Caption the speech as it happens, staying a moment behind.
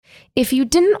If you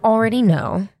didn't already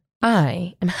know,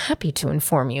 I am happy to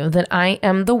inform you that I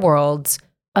am the world's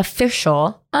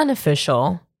official,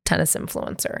 unofficial tennis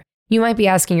influencer. You might be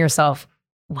asking yourself,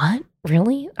 what?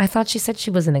 Really? I thought she said she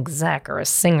was an exec or a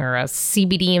singer, a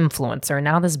CBD influencer.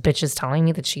 Now this bitch is telling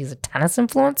me that she's a tennis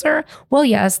influencer? Well,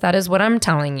 yes, that is what I'm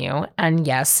telling you. And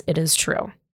yes, it is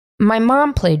true. My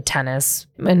mom played tennis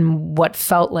in what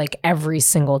felt like every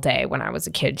single day when I was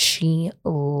a kid. She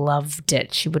loved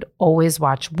it. She would always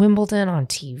watch Wimbledon on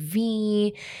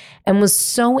TV and was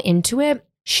so into it,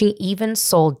 she even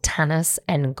sold tennis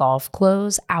and golf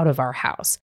clothes out of our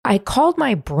house. I called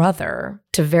my brother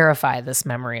to verify this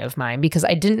memory of mine because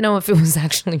I didn't know if it was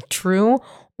actually true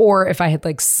or if I had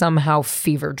somehow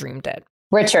fever dreamed it.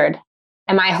 Richard,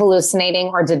 am I hallucinating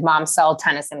or did mom sell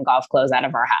tennis and golf clothes out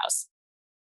of our house?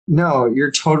 No,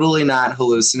 you're totally not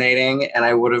hallucinating. And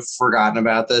I would have forgotten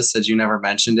about this had you never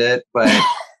mentioned it. But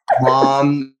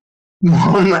mom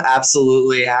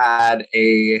absolutely had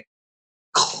it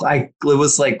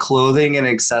was like clothing and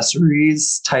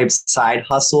accessories type side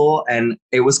hustle. And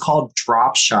it was called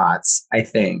Drop Shots, I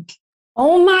think.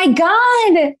 Oh my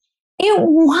God. It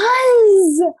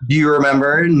was. Do you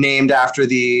remember? Named after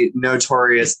the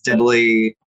notorious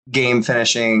deadly game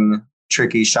finishing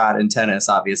tricky shot in tennis,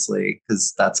 obviously,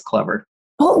 because that's clever.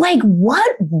 But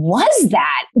what was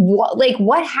that?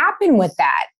 What happened with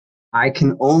that? I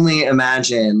can only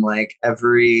imagine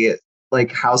every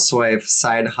housewife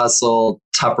side hustle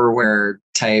Tupperware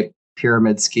type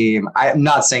pyramid scheme. I'm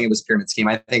not saying it was pyramid scheme.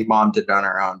 I think mom did it on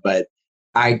her own, but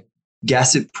I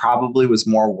guess it probably was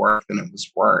more work than it was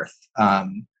worth.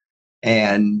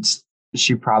 And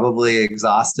she probably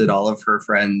exhausted all of her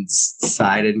friends'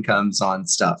 side incomes on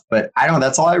stuff. But I don't know.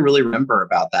 That's all I really remember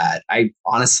about that. I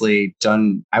honestly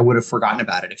I would have forgotten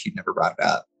about it if you'd never brought it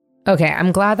up. Okay,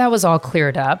 I'm glad that was all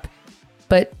cleared up.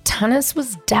 But tennis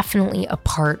was definitely a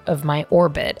part of my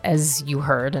orbit, as you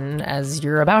heard and as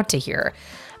you're about to hear.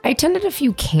 I attended a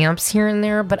few camps here and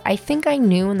there, but I think I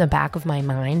knew in the back of my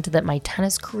mind that my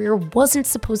tennis career wasn't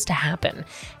supposed to happen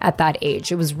at that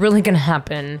age. It was really going to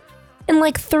happen in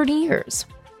 30 years.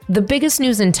 The biggest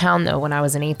news in town, though, when I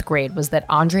was in 8th grade was that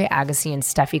Andre Agassi and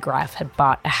Steffi Graf had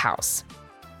bought a house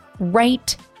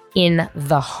right in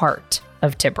the heart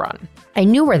of Tiburon. I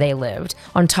knew where they lived,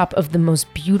 on top of the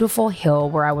most beautiful hill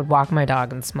where I would walk my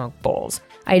dog and smoke bowls.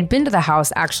 I had been to the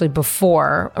house actually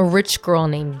before. A rich girl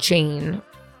named Jane,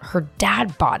 her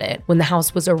dad bought it when the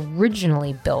house was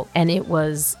originally built, and it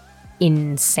was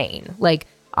insane.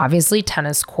 Obviously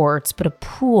tennis courts, but a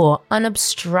pool,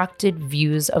 unobstructed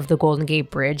views of the Golden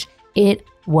Gate Bridge. It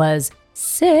was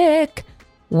sick.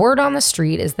 Word on the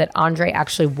street is that Andre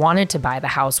actually wanted to buy the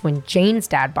house when Jane's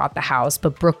dad bought the house,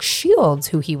 but Brooke Shields,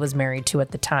 who he was married to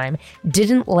at the time,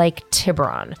 didn't like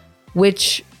Tiburon,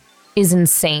 which is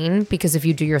insane because if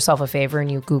you do yourself a favor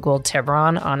and you Google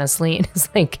Tiburon, honestly, it is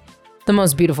the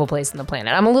most beautiful place on the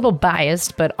planet. I'm a little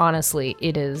biased, but honestly,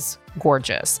 it is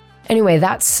gorgeous. Anyway,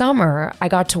 that summer, I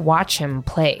got to watch him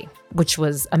play, which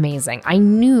was amazing. I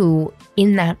knew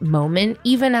in that moment,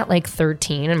 even at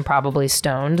 13 and probably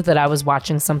stoned, that I was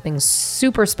watching something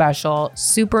super special,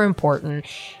 super important,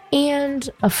 and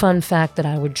a fun fact that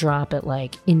I would drop at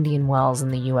Indian Wells in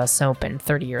the US Open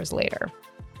 30 years later.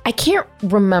 I can't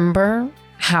remember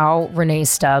how Renee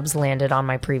Stubbs landed on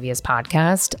my previous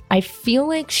podcast. I feel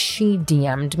like she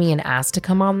DM'd me and asked to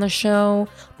come on the show,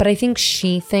 but I think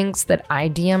she thinks that I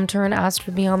DM'd her and asked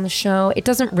to be on the show. It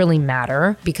doesn't really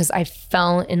matter because I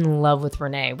fell in love with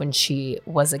Renee when she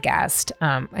was a guest.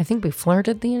 I think we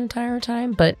flirted the entire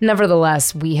time, but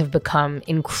nevertheless, we have become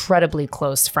incredibly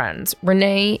close friends.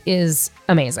 Renee is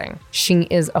amazing. She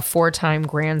is a 4-time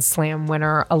Grand Slam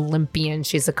winner, Olympian.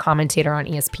 She's a commentator on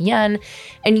ESPN,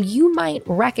 and you might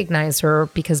recognize her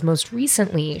because most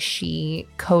recently she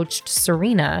coached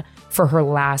Serena for her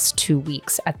last 2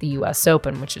 weeks at the US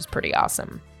Open, which is pretty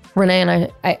awesome. Renee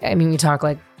and I mean, we talk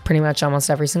pretty much almost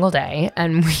every single day,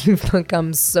 and we've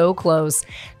become so close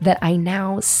that I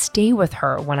now stay with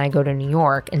her when I go to New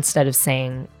York instead of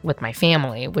staying with my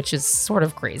family, which is sort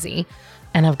of crazy,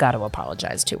 and I've got to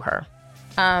apologize to her.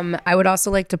 I would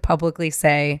also like to publicly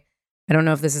say, I don't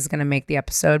know if this is going to make the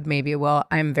episode. Maybe it will.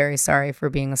 I'm very sorry for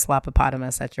being a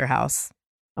slopopotamus at your house.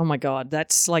 Oh my God.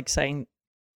 That's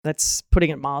that's putting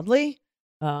it mildly.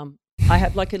 I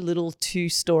have a little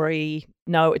 2-story,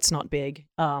 no, it's not big,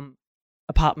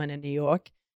 apartment in New York.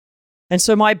 And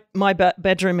so my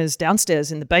bedroom is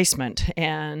downstairs in the basement.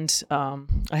 And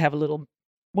I have a little,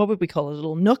 what would we call it? A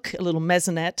little nook, a little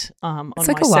maisonette. On It's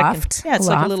my like a second, loft. Yeah, it's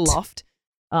like a little loft.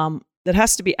 that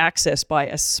has to be accessed by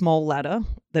a small ladder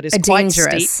that is A quite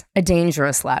steep.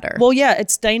 dangerous ladder. Well, yeah,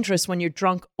 it's dangerous when you're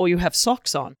drunk or you have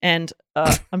socks on. And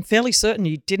I'm fairly certain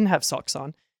you didn't have socks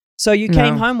on. So you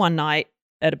came home one night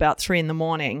at about 3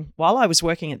 a.m. while I was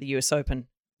working at the US Open,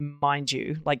 mind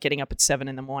you, like getting up at 7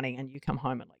 a.m, and you come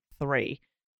home at like 3.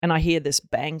 And I hear this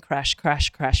bang, crash, crash,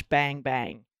 crash, bang,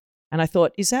 bang. And I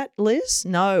thought, is that Liz?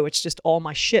 No, it's just all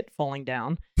my shit falling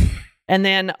down. And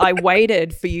then I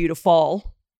waited for you to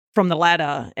fall from the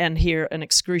ladder and hear an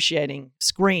excruciating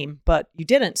scream, but you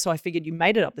didn't. So I figured you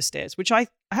made it up the stairs, which I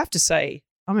have to say,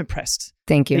 I'm impressed.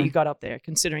 Thank you. That you got up there,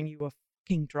 considering you were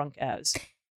fucking drunk as.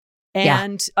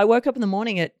 And I woke up in the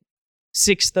morning at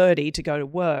 6:30 to go to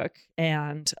work,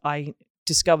 and I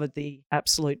discovered the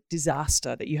absolute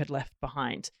disaster that you had left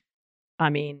behind. I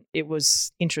mean, it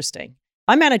was interesting.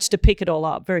 I managed to pick it all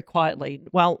up very quietly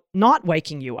while not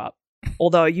waking you up,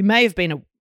 although you may have been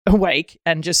awake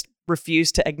and just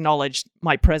refused to acknowledge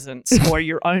my presence or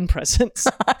your own presence.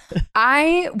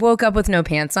 I woke up with no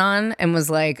pants on and was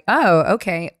like, oh,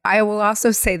 okay. I will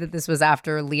also say that this was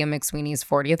after Leah McSweeney's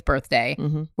 40th birthday,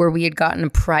 where we had gotten a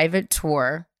private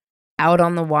tour out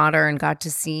on the water and got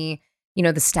to see, you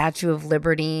know, the Statue of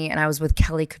Liberty. And I was with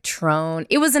Kelly Catrone.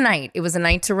 It was a night. It was a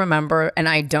night to remember, and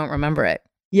I don't remember it.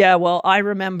 Yeah, well, I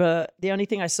remember the only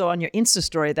thing I saw on your Insta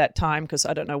story at that time, because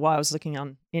I don't know why I was looking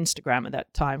on Instagram at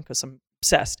that time because I'm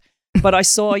obsessed, but I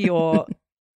saw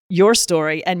your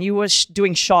story, and you were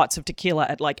doing shots of tequila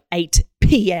at like 8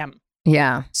 p.m.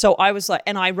 Yeah. So I was like,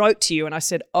 and I wrote to you and I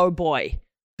said, oh boy,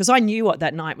 because I knew what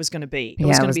that night was going to be. It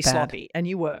was going to be bad. sloppy, and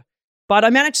you were. But I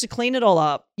managed to clean it all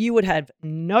up. You would have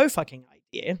no fucking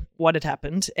idea what had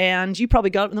happened. And you probably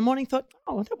got up in the morning and thought,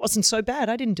 oh, that wasn't so bad.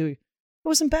 It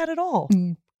wasn't bad at all.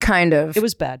 Kind of. It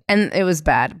was bad. And it was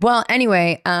bad. Well,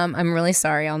 anyway, I'm really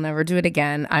sorry. I'll never do it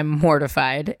again. I'm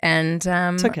mortified. And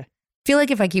It's okay. I feel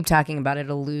like if I keep talking about it,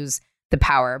 it'll lose the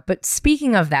power. But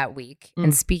speaking of that week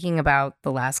and speaking about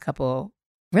the last couple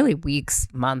really weeks,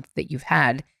 month that you've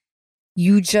had,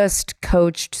 you just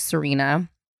coached Serena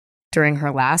during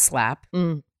her last lap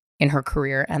in her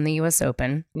career and the US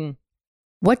Open.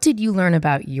 What did you learn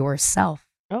about yourself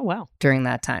Oh, wow. during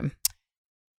that time?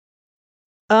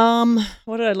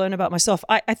 What did I learn about myself?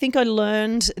 I think I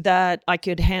learned that I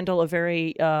could handle a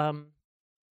very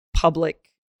public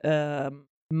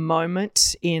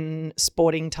moment in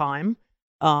sporting time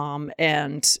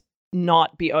and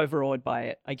not be overawed by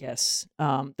it, I guess.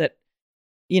 That,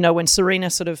 you know, when Serena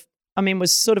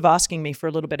was sort of asking me for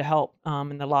a little bit of help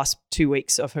in the last 2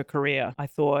 weeks of her career, I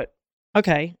thought,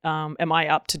 okay, am I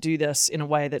up to do this in a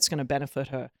way that's going to benefit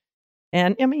her?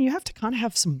 And I mean, you have to kind of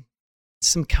have some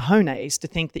cojones to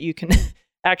think that you can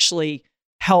actually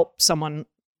help someone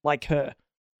like her.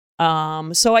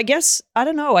 So I guess, I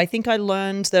don't know, I think I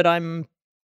learned that I'm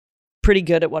pretty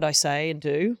good at what I say and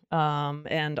do.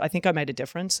 And I think I made a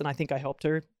difference, and I think I helped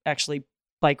her actually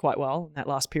play quite well in that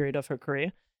last period of her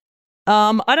career.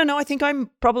 I don't know, I think I'm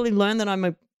probably learned that I'm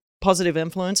a positive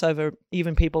influence over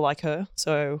even people like her.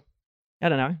 So I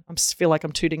don't know. I feel like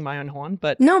I'm tooting my own horn,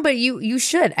 but No, but you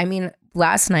should. I mean,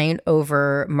 last night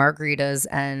over margaritas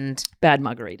and bad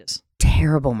margaritas,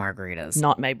 terrible margaritas.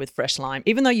 not made with fresh lime.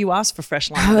 Even though you asked for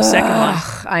fresh lime in the second one.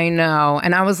 I know.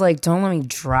 And I was like, don't let me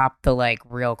drop the like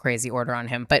real crazy order on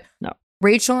him. But No.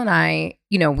 Rachel and I,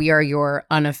 you know, we are your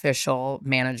unofficial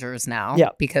managers now. Yeah.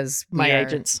 Because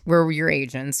Agents. We're your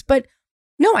agents. But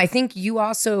no, I think you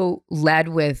also led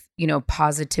with, you know,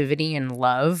 positivity and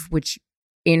love, which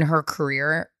in her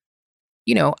career,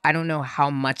 you know, I don't know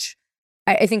how much.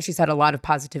 I think she's had a lot of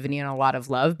positivity and a lot of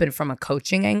love, but from a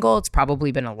coaching angle, it's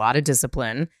probably been a lot of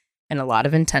discipline and a lot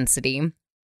of intensity.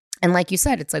 And like you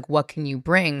said, it's like, what can you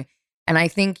bring? And I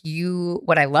think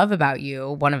what I love about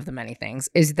you, one of the many things,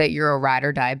 is that you're a ride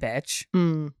or die bitch.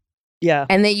 Yeah.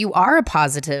 And that you are a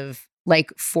positive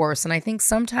like force. And I think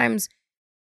sometimes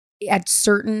at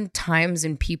certain times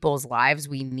in people's lives,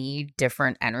 we need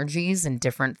different energies and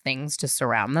different things to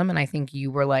surround them. And I think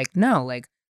you were like, no, like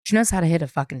she knows how to hit a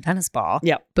fucking tennis ball.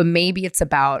 Yeah. But maybe it's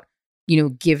about, you know,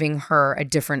 giving her a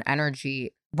different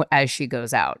energy as she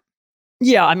goes out.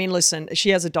 Yeah. I mean, listen, she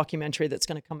has a documentary that's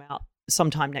going to come out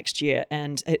sometime next year,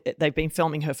 and they've been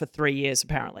filming her for 3 years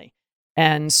apparently.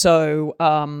 And so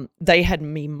they had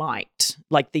me mic'd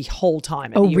like the whole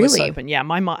time at the US Open. Yeah,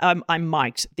 I'm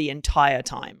mic'd the entire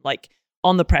time, like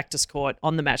on the practice court,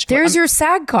 on the match court. There's your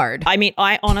SAG card. I mean,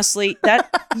 I honestly,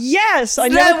 yes, I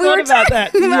never thought about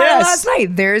that. Yes. Last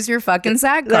night. There's your fucking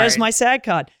SAG card. There's my SAG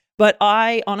card. But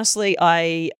I honestly,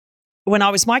 when I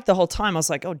was mic'd the whole time, I was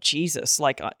like, oh, Jesus.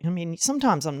 Like, I mean,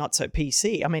 sometimes I'm not so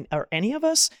PC. I mean, are any of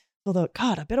us? Although,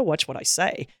 God, I better watch what I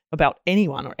say about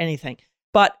anyone or anything.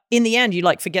 But in the end, you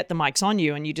like forget the mic's on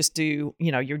you and you just do,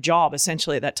 you know, your job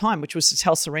essentially at that time, which was to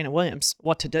tell Serena Williams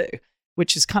what to do,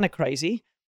 which is kind of crazy.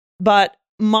 But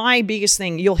my biggest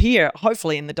thing you'll hear,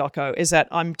 hopefully in the doco, is that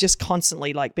I'm just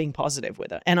constantly like being positive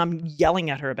with her. And I'm yelling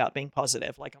at her about being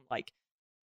positive. Like, I'm like,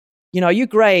 you know, you're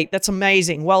great. That's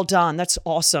amazing. Well done. That's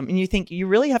awesome. And you think you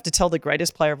really have to tell the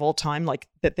greatest player of all time, like,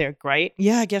 that they're great.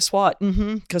 Yeah, guess what?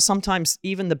 Because sometimes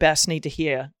even the best need to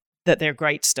hear that they're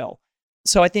great still.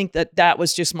 So I think that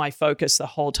was just my focus the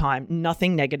whole time.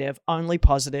 Nothing negative, only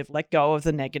positive. Let go of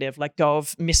the negative. Let go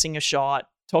of missing a shot.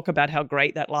 Talk about how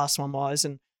great that last one was.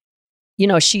 And, you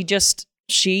know,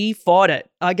 she fought it.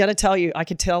 I got to tell you, I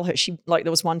could tell her. There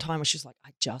was one time where she's like, I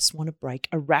just want to break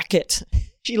a racket.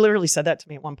 She literally said that to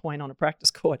me at one point on a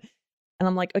practice court. And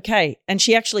I'm like, okay. And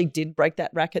she actually did break that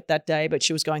racket that day, but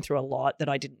she was going through a lot that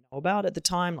I didn't know about at the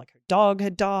time. Like, her dog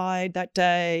had died that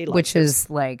day. Like, which is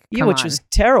like, which was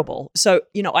terrible. So,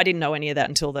 you know, I didn't know any of that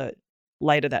until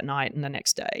later that night and the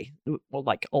next day. Well,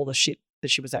 like all the shit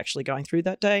that she was actually going through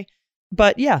that day.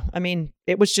 But yeah, I mean,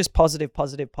 it was just positive,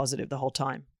 positive, positive the whole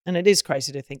time. And it is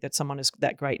crazy to think that someone is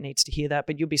that great needs to hear that,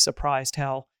 but you'll be surprised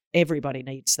how everybody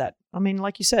needs that. I mean,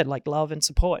 like you said, like love and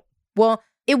support. Well,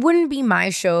 it wouldn't be my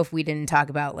show if we didn't talk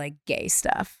about like gay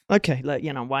stuff. Okay,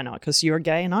 you know, why not? Because you're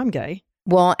gay and I'm gay.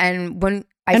 Well, and when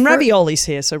Ravioli's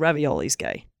here, so Ravioli's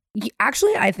gay.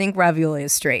 Actually, I think Ravioli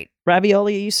is straight.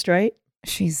 Ravioli, are you straight?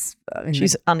 She's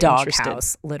she's the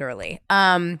doghouse, literally.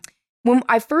 When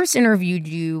I first interviewed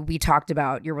you, we talked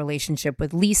about your relationship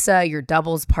with Lisa, your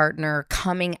doubles partner,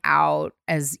 coming out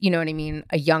as, you know what I mean,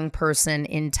 a young person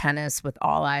in tennis with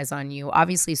all eyes on you.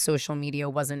 Obviously, social media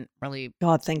wasn't really...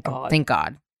 God, thank God. Thank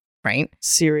God, right?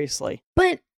 Seriously.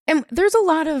 But there's a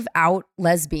lot of out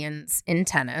lesbians in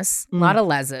tennis, a lot of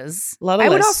leses. I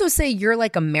would also say you're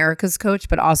like America's coach,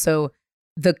 but also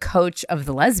the coach of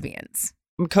the lesbians.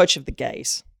 I'm coach of the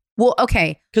gays. Well,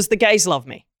 okay. Because the gays love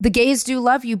me. The gays do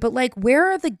love you, but like,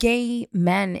 where are the gay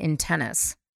men in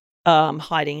tennis?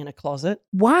 Hiding in a closet.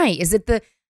 Why? Is it the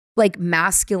like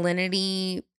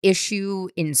masculinity issue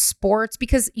in sports?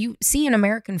 Because you see in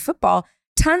American football,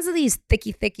 tons of these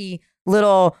thicky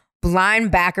little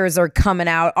linebackers are coming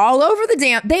out all over the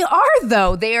damn. They are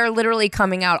though. They are literally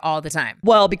coming out all the time.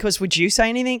 Well, because would you say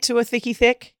anything to a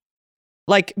thick?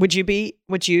 Like, would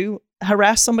you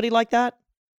harass somebody like that?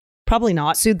 Probably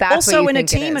not. So that's also what you in a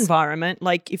team environment,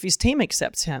 like if his team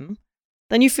accepts him,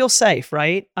 then you feel safe,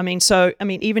 right? I mean,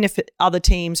 even if other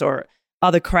teams or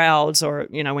other crowds, or,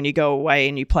 you know, when you go away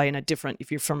and you play in a different, if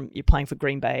you're playing for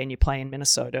Green Bay and you play in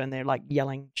Minnesota and they're like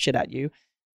yelling shit at you,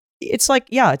 it's like,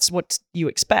 yeah, it's what you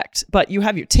expect. But you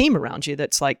have your team around you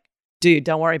that's like, dude,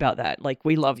 don't worry about that. Like,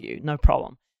 we love you, no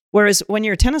problem. Whereas when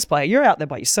you're a tennis player, you're out there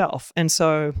by yourself. And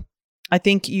so I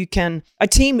think a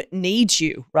team needs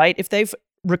you, right? If they've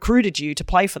recruited you to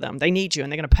play for them, they need you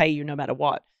and they're going to pay you no matter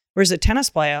what. Whereas a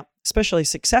tennis player, especially a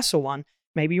successful one,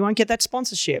 maybe you won't get that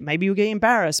sponsorship. Maybe you'll get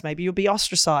embarrassed. Maybe you'll be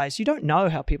ostracized. You don't know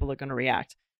how people are going to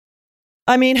react.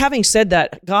 I mean, having said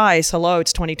that, guys, hello,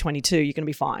 it's 2022. You're going to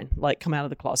be fine. Like, come out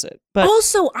of the closet. But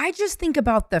also, I just think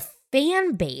about the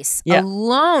fan base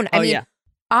alone. I mean,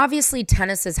 obviously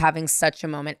tennis is having such a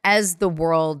moment as the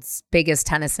world's biggest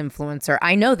tennis influencer.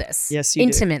 I know this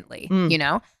intimately, you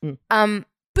know?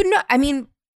 But no, I mean,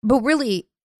 but really,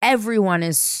 everyone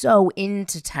is so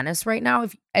into tennis right now.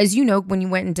 As you know, when you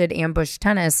went and did Ambush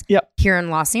Tennis here in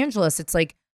Los Angeles, it's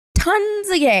like tons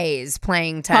of gays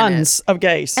playing tennis. Tons of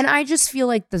gays. And I just feel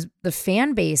like the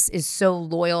fan base is so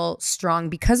loyal, strong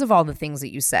because of all the things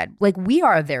that you said. Like, we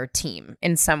are their team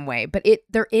in some way, but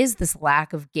there is this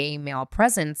lack of gay male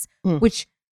presence, which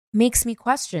makes me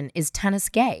question, is tennis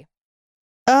gay?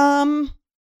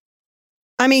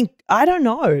 I mean, I don't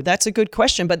know. That's a good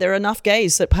question, but there are enough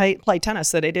gays that play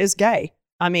tennis that it is gay.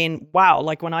 I mean, wow.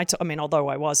 Like when although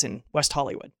I was in West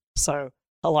Hollywood, so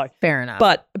hello. Fair enough.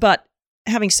 But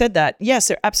having said that, yes,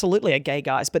 there absolutely are gay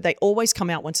guys, but they always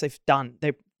come out once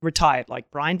they've retired,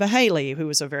 like Brian Verhaley, who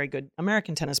was a very good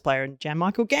American tennis player, and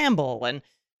Jan-Michael Gamble, and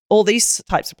all these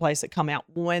types of players that come out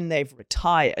when they've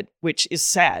retired, which is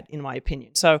sad in my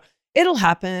opinion. So it'll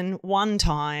happen one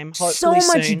time, hopefully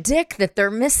so much soon. Dick that they're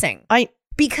missing.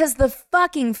 Because the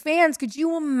fucking fans, could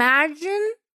you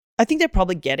imagine? I think they're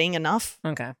probably getting enough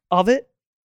of it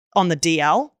on the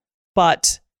DL.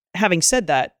 But having said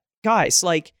that, guys,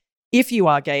 like, if you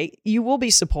are gay, you will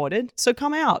be supported. So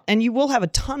come out and you will have a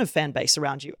ton of fan base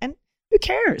around you. And who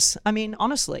cares? I mean,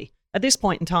 honestly, at this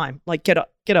point in time, like, get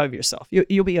over yourself.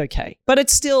 You'll be okay. But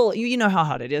it's still, you know how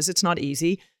hard it is. It's not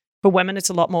easy. For women, it's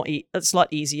a lot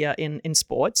easier in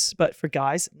sports. But for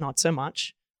guys, not so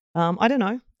much. I don't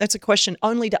know. That's a question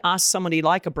only to ask somebody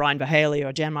like a Brian Vahaley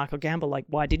or Jan Michael Gamble, like,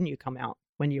 why didn't you come out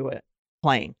when you were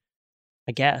playing?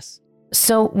 I guess.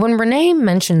 So when Renee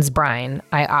mentions Brian,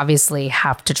 I obviously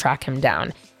have to track him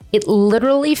down. It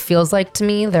literally feels like to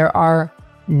me there are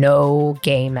no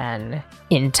gay men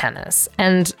in tennis.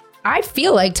 And I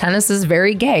feel like tennis is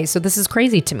very gay, so this is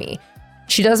crazy to me.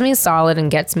 She does me a solid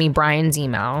and gets me Brian's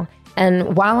email.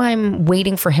 And while I'm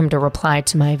waiting for him to reply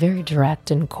to my very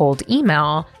direct and cold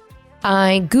email,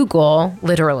 I Google,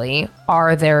 literally,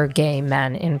 are there gay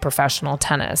men in professional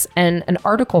tennis? And an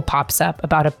article pops up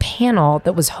about a panel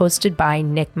that was hosted by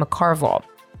Nick McCarville.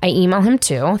 I email him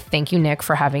too. Thank you, Nick,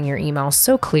 for having your email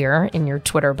so clear in your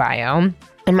Twitter bio.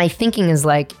 And my thinking is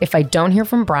like, if I don't hear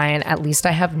from Brian, at least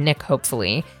I have Nick,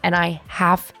 hopefully. And I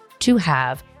have to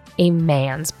have a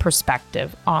man's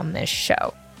perspective on this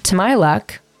show. To my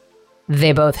luck,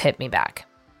 they both hit me back.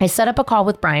 I set up a call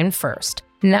with Brian first.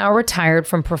 Now retired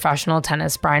from professional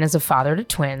tennis, Brian is a father to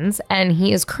twins, and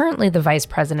he is currently the vice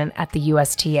president at the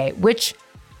USTA, which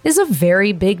is a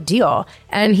very big deal.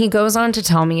 And he goes on to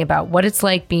tell me about what it's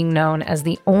like being known as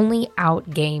the only out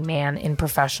gay man in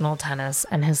professional tennis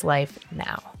and his life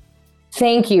now.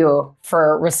 Thank you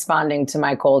for responding to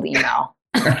my cold email.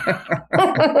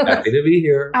 Happy to be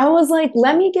here. I was like,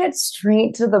 let me get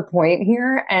straight to the point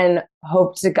here and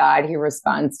hope to God he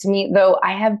responds to me. Though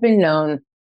I have been known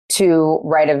to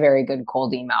write a very good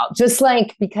cold email, just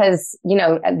like, because, you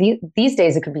know, these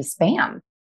days it could be spam.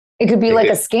 It could be like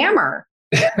a scammer.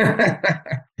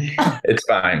 It's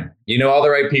fine. You know all the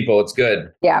right people. It's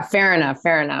good. Yeah, fair enough.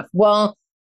 Fair enough. Well,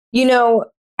 you know,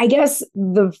 I guess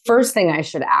the first thing I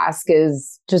should ask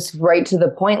is just right to the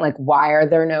point, like, why are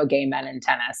there no gay men in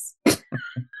tennis?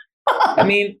 I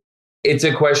mean, it's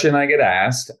a question I get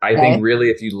asked. I think really,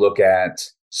 if you look at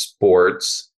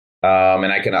sports,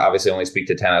 and I can obviously only speak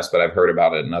to tennis, but I've heard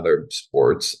about it in other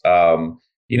sports.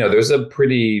 You know, there's a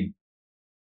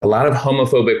lot of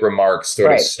homophobic remarks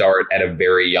sort of start at a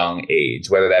very young age,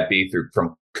 whether that be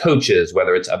from coaches,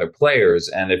 whether it's other players.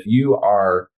 And if you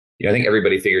are, you know, I think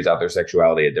everybody figures out their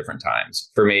sexuality at different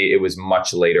times. For me, it was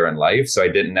much later in life, so I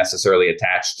didn't necessarily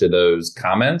attach to those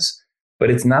comments, but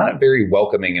it's not a very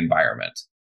welcoming environment.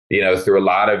 You know, through a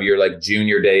lot of your like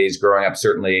junior days growing up,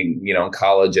 certainly, you know, in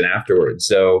college and afterwards.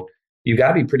 So you got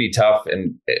to be pretty tough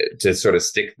and to sort of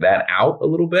stick that out a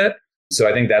little bit. So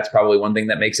I think that's probably one thing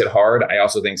that makes it hard. I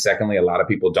also think, secondly, a lot of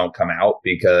people don't come out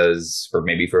because for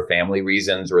family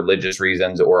reasons, religious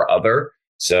reasons, or other.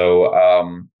 So,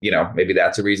 you know, maybe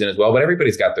that's a reason as well. But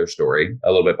everybody's got their story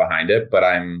a little bit behind it. But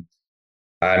I'm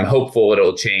hopeful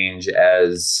it'll change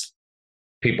as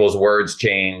people's words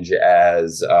change,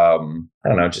 as, I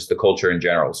don't know, just the culture in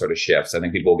general sort of shifts. I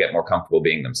think people will get more comfortable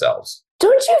being themselves.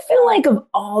 Don't you feel like of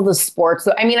all the sports,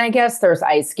 I mean, I guess there's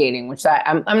ice skating, which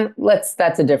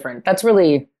that's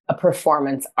really a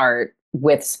performance art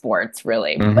with sports,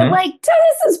 really. Mm-hmm. But like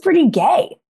tennis is pretty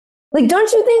gay. Like,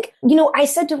 don't you think, you know, I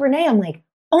said to Renee, I'm like,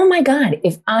 oh my God,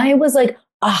 if I was like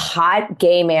a hot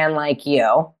gay man like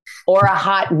you or a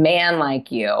hot man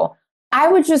like you, I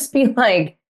would just be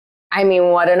like, I mean,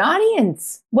 what an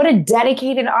audience, what a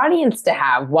dedicated audience to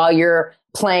have while you're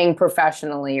playing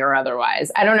professionally or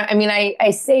otherwise. I don't know. I mean,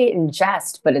 I say it in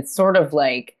jest, but it's sort of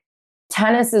like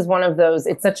tennis is one of those,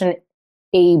 it's such a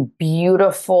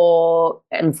beautiful,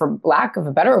 and for lack of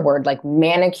a better word, like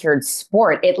manicured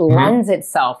sport. It lends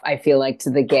itself, I feel like, to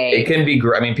the gay. It can be,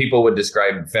 I mean, people would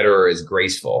describe Federer as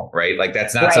graceful, right? Like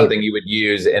that's not something you would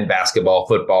use in basketball,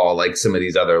 football, like some of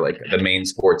these other, like the main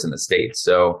sports in the States.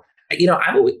 So, you know,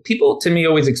 people to me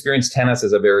always experience tennis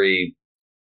as a very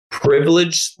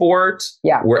privileged sport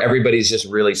where everybody's just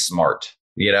really smart,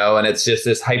 you know, and it's just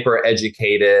this hyper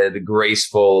educated,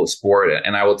 graceful sport.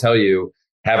 And I will tell you,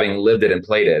 having lived it and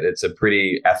played it, it's a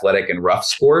pretty athletic and rough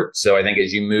sport. So I think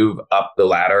as you move up the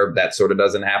ladder, that sort of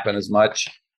doesn't happen as much.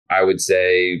 I would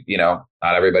say, you know,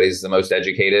 not everybody's the most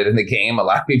educated in the game. A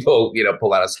lot of people, you know,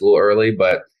 pull out of school early,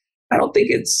 but I don't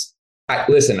think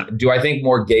listen, do I think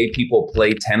more gay people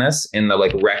play tennis in the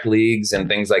like rec leagues and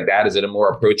things like that? Is it a more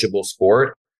approachable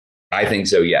sport? I think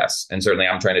so, yes. And certainly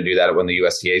I'm trying to do that on the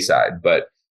USTA side, but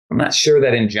I'm not sure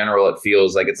that in general it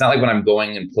feels like, it's not like when I'm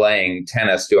going and playing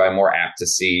tennis, do I more apt to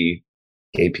see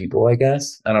gay people, I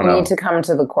guess? I don't know. You need to come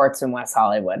to the courts in West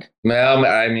Hollywood. Well,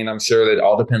 I mean, I'm sure that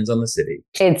all depends on the city.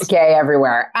 It's gay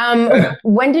everywhere.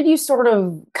 When did you sort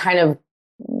of kind of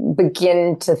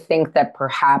begin to think that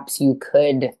perhaps you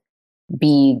could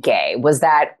be gay? Was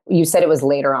that, you said it was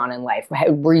later on in life.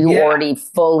 Were you already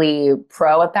fully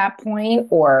pro at that point,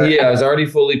 or? Yeah, I was already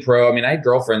fully pro. I mean, I had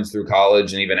girlfriends through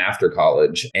college and even after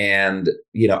college. And,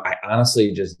 you know, I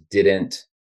honestly just didn't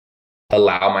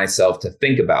allow myself to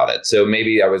think about it. So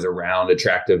maybe I was around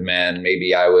attractive men.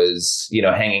 Maybe I was,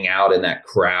 hanging out in that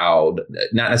crowd,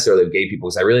 not necessarily gay people,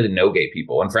 because I really didn't know gay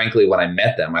people. And frankly, when I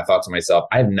met them, I thought to myself,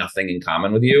 I have nothing in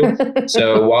common with you.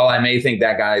 So while I may think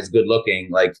that guy is good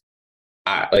looking,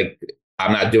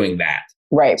 I'm not doing that.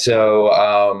 Right.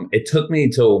 So it took me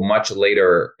till much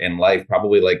later in life,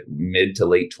 probably like mid to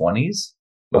late 20s,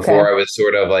 before I was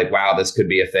sort of like, wow, this could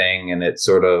be a thing. And it's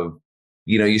sort of,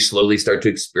 you slowly start to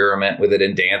experiment with it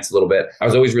and dance a little bit. I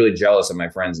was always really jealous of my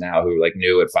friends now who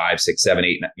knew at 5, 6, 7,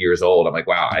 8 years old. I'm like,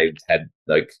 wow, I had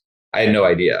no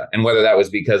idea. And whether that was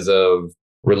because of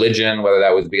religion, whether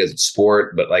that was because of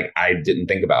sport, but I didn't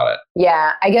think about it.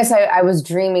 Yeah, I guess I was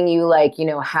dreaming you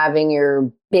having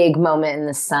your big moment in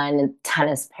the sun in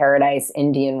tennis paradise,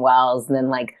 Indian Wells, and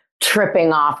then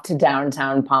tripping off to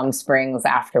downtown Palm Springs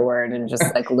afterward and just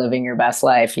living your best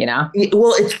life,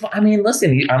 Well,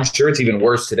 listen, I'm sure it's even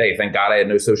worse today. Thank God I had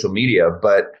no social media,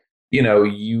 but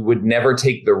you would never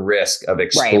take the risk of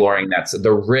exploring that. So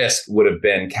the risk would have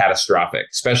been catastrophic,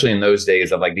 especially in those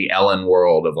days of the Ellen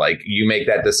world of you make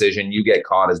that decision, you get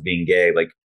caught as being gay.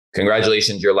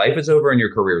 Congratulations, your life is over and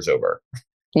your career's over.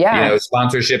 Yeah.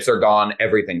 Sponsorships are gone.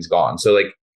 Everything's gone. So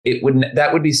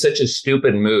that would be such a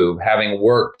stupid move, having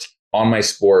worked on my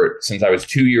sport since I was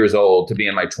 2 years old to be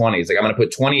in my 20s. I'm going to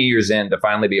put 20 years in to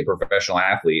finally be a professional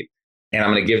athlete. And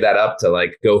I'm going to give that up to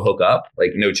go hook up.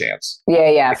 No chance.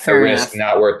 Yeah. The risk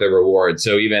not worth the reward.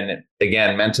 So even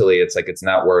again, mentally, it's it's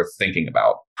not worth thinking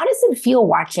about. How does it feel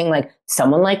watching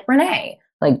someone like Renee,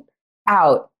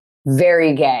 out,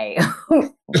 very gay,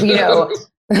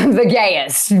 the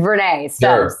gayest Renee,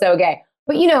 so gay.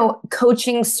 But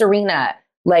coaching Serena,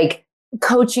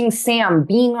 coaching Sam,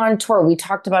 being on tour. We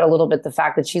talked about a little bit the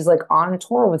fact that she's on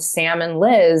tour with Sam and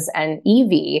Liz and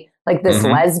Evie. This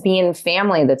lesbian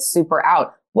family that's super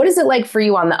out. What is it like for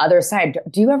you on the other side?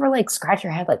 Do you ever scratch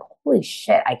your head holy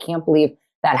shit, I can't believe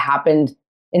that happened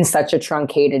in such a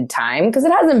truncated time? Because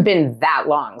it hasn't been that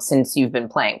long since you've been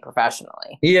playing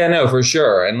professionally. Yeah, no, for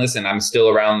sure. And listen, I'm still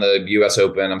around the US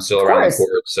Open. I'm still around the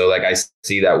court. So I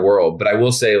see that world. But I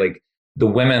will say the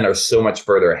women are so much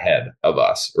further ahead of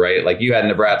us, right? You had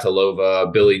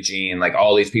Navratilova, Billie Jean,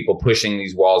 all these people pushing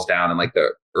these walls down in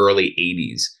the early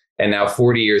 80s. And now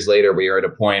 40 years later, we are at a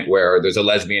point where there's a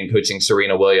lesbian coaching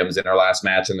Serena Williams in her last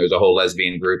match, and there's a whole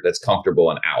lesbian group that's comfortable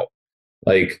and out.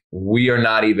 We are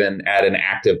not even at an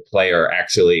active player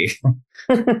actually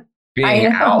being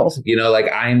out.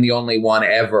 I'm the only one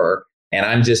ever. And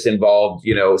I'm just involved,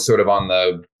 sort of on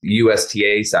the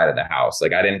USTA side of the house. I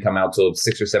didn't come out till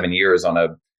 6 or 7 years on a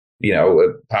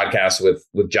podcast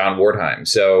with John Wardheim.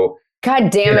 So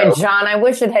God damn it, John. I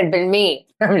wish it had been me.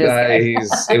 I'm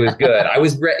just it was good. I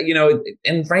was,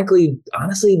 and frankly,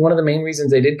 honestly, one of the main reasons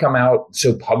they did come out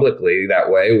so publicly that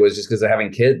way was just because of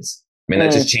having kids.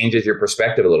 That just changes your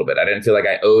perspective a little bit. I didn't feel like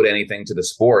I owed anything to the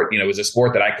sport. It was a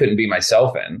sport that I couldn't be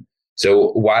myself in.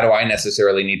 So why do I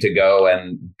necessarily need to go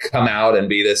and come out and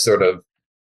be this sort of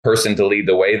person to lead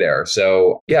the way there?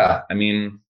 So, yeah, I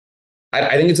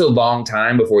think it's a long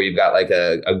time before you've got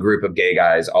a group of gay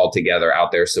guys all together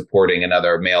out there supporting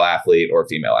another male athlete or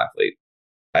female athlete.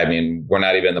 We're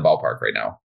not even in the ballpark right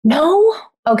now. No?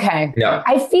 Okay. No.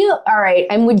 I feel all right.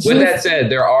 And with that said,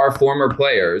 there are former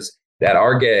players that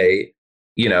are gay,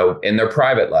 in their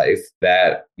private life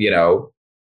that,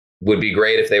 would be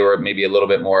great if they were maybe a little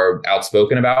bit more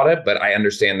outspoken about it. But I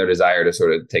understand their desire to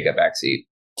sort of take a back seat.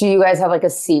 Do you guys have a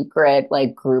secret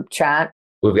group chat?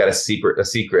 We've got a secret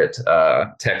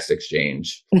text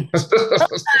exchange.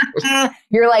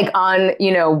 You're on,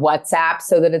 WhatsApp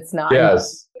so that it's not.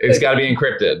 Yes, it's got to be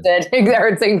encrypted. It's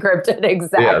encrypted,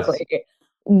 exactly. Yes.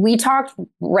 We talked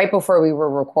right before we were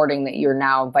recording that you're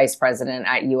now vice president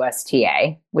at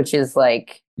USTA, which is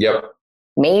yep,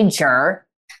 major.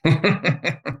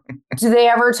 Do they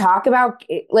ever talk about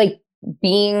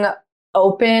being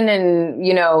open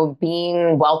and,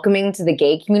 being welcoming to the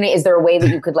gay community? Is there a way that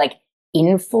you could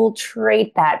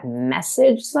infiltrate that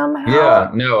message somehow? Yeah,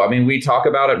 no, we talk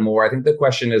about it more. I think the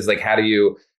question is how do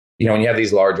you, when you have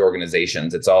these large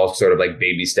organizations, it's all sort of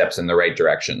baby steps in the right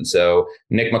direction. So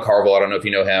Nick McCarville, I don't know if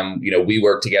you know him, we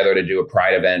worked together to do a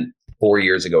pride event 4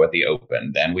 years ago at the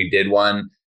Open. Then we did one,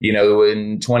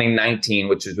 in 2019,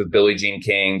 which is with Billie Jean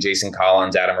King, Jason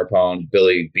Collins, Adam Rapone,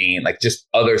 Billy Bean, just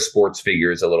other sports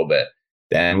figures a little bit.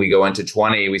 Then we go into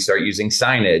 20, we start using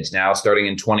signage. Now, starting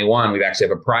in 21, we actually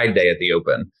have a Pride Day at the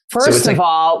Open. First of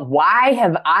all, why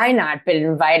have I not been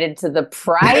invited to the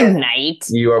Pride Night?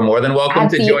 You are more than welcome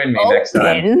to join me next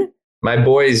time. My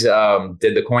boys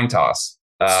did the coin toss.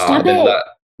 The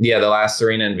last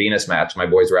Serena and Venus match, my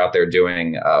boys were out there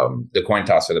doing the coin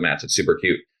toss for the match. It's super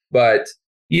cute. But,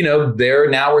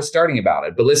 we're starting about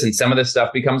it. But listen, some of this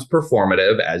stuff becomes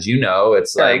performative, as you know.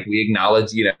 It's like we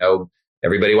acknowledge,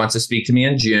 everybody wants to speak to me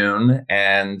in June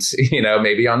and,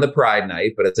 maybe on the Pride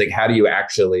night, but it's like, how do you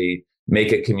actually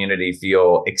make a community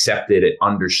feel accepted,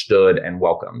 understood, and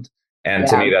welcomed? And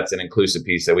to me, that's an inclusive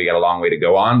piece that we got a long way to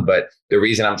go on. But the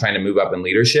reason I'm trying to move up in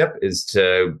leadership is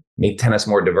to make tennis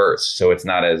more diverse. So it's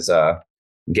not as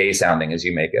gay sounding as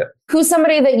you make it. Who's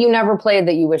somebody that you never played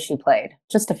that you wish you played?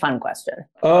 Just a fun question.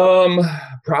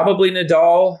 Probably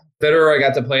Nadal. Federer, I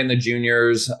got to play in the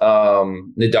juniors.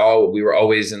 Nadal, we were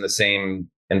always in the same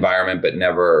environment, but we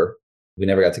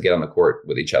never got to get on the court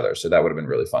with each other. So that would have been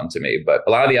really fun to me. But a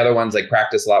lot of the other ones, like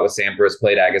practiced a lot with Sampras,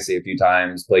 played Agassi a few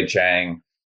times, played Chang.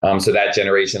 So that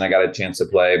generation, I got a chance to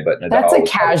play, but Nadal. That's a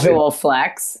casual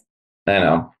flex. I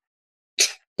know.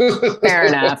 Fair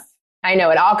enough. I know.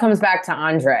 It all comes back to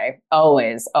Andre.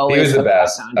 Always. He was the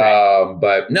best.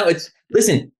 But no,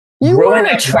 listen. You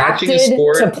weren't attracted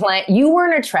to play. You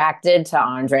weren't attracted to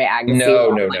Andre Agassi.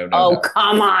 No. Oh,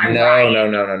 come on.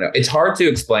 No. It's hard to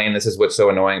explain. This is what's so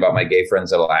annoying about my gay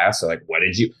friends that'll ask. So like,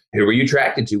 who were you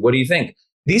attracted to? What do you think?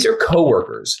 These are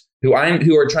coworkers who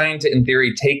are trying to, in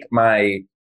theory, take my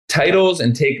titles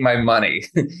and take my money.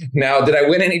 Now, did I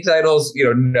win any titles?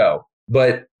 No.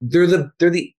 But they're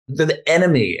the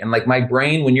enemy. And like my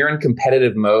brain, when you're in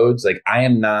competitive modes, like I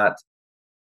am not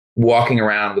walking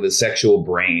around with a sexual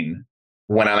brain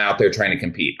when I'm out there trying to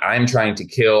compete. I'm trying to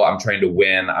kill. I'm trying to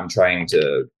win. I'm trying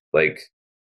to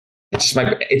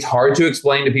it's hard to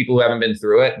explain to people who haven't been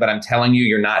through it, but I'm telling you,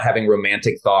 you're not having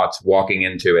romantic thoughts walking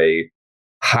into a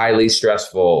highly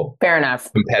stressful, fair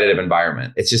enough, competitive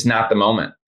environment. It's just not the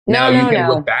moment. You can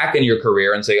look back in your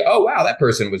career and say, oh, wow, that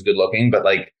person was good looking. But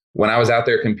like when I was out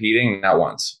there competing, not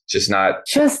once, just that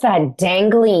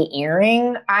dangly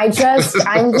earring. I'm just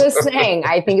saying,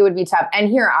 I think it would be tough. And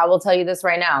here, I will tell you this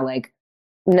right now, like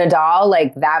Nadal,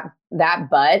 like that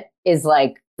butt is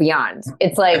like beyond.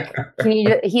 It's like,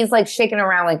 he's like shaking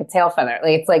around like a tail feather.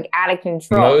 Like it's like out of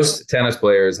control. Most tennis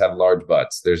players have large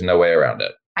butts. There's no way around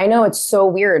it. I know, it's so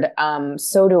weird.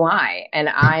 So do I. And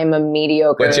I'm a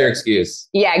mediocre. What's your excuse?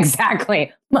 Yeah, exactly.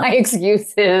 My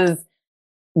excuse is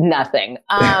nothing.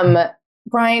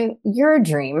 Brian, you're a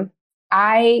dream.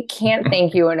 I can't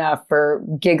thank you enough for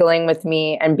giggling with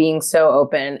me and being so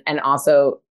open and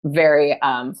also very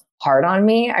hard on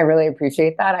me. I really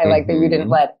appreciate that. I like that you didn't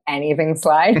let anything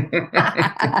slide.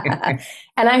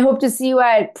 And I hope to see you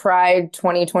at Pride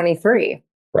 2023.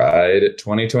 Pride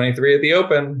 2023 at the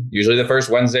Open, usually the first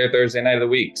Wednesday or Thursday night of the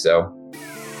week. So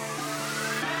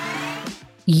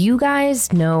you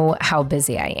guys know how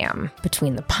busy I am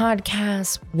between the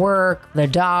podcast, work, the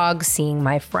dog, seeing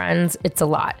my friends. It's a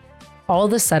lot. All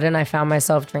of a sudden, I found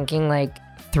myself drinking like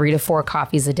 3 to 4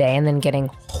 coffees a day and then getting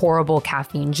horrible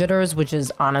caffeine jitters, which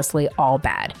is honestly all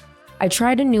bad. I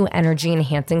tried a new energy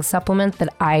enhancing supplement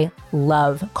that I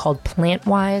love called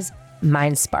PlantWise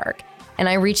MindSpark. And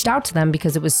I reached out to them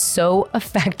because it was so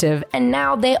effective. And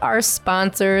now they are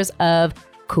sponsors of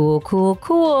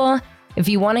Cool. If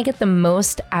you want to get the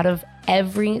most out of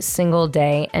every single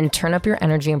day and turn up your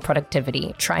energy and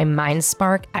productivity, try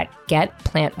MindSpark at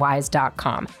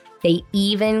getplantwise.com. They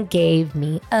even gave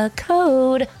me a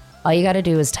code. All you got to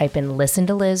do is type in Listen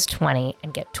to Liz 20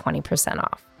 and get 20%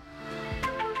 off.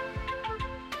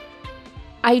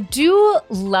 I do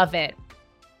love it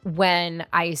when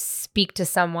I speak to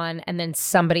someone and then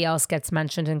somebody else gets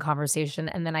mentioned in conversation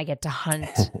and then I get to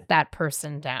hunt that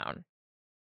person down.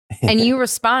 And you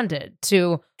responded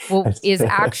to what is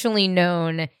actually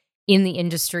known in the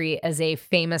industry as a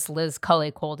famous Liz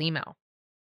Cully cold email.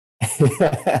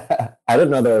 I didn't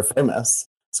know they were famous.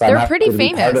 So they're pretty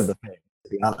famous. Part of the fame, to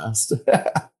be honest.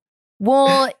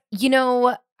 Well,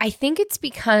 I think it's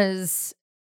because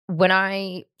when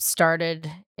I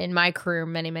started in my career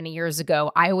many, many years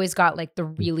ago, I always got like the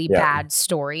really bad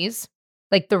stories,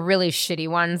 like the really shitty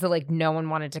ones that like no one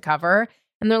wanted to cover.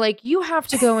 And they're like, you have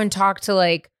to go and talk to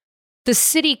like the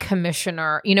city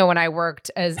commissioner. When I worked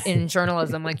in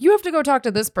journalism, like you have to go talk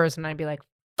to this person. I'd be like,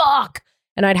 fuck.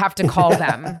 And I'd have to call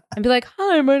them and be like,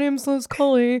 hi, my name's Liz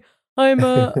Cully. I'm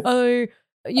an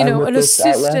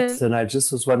assistant. Outlet, and I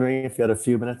just was wondering if you had a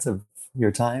few minutes of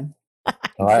your time.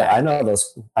 Exactly. I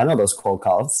know those cold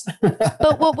calls.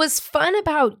 But what was fun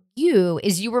about you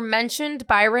is you were mentioned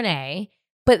by Renee,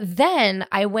 but then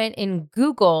I went and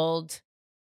Googled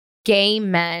gay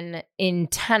men in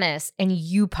tennis and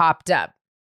you popped up.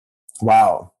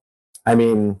 Wow. I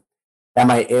mean, am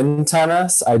I in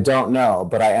tennis? I don't know,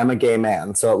 but I am a gay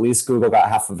man. So at least Google got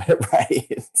half of it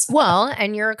right. Well,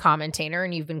 and you're a commentator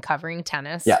and you've been covering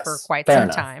tennis for quite fair some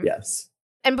enough. time. Yes.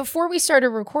 And before we started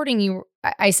recording,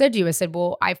 I said to you, I said,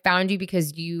 well, I found you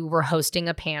because you were hosting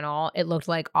a panel. It looked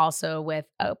like also with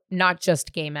not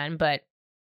just gay men, but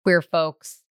queer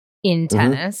folks in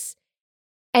tennis.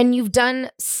 And you've done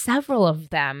several of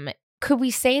them. Could we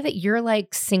say that you're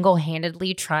like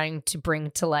single-handedly trying to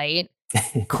bring to light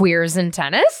queers in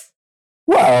tennis?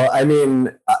 Well, I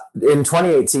mean, in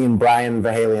 2018, Brian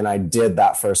Vahaley and I did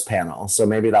that first panel. So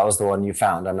maybe that was the one you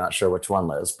found. I'm not sure which one,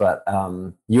 Liz. But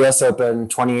US Open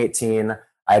 2018,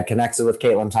 I had connected with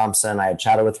Caitlin Thompson. I had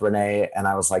chatted with Renee. And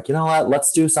I was like, you know what?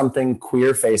 Let's do something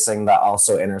queer-facing that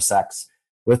also intersects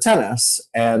with tennis.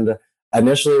 And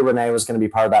initially, Renee was going to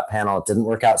be part of that panel. It didn't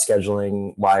work out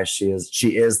scheduling-wise. She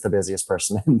is the busiest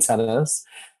person in tennis.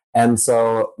 And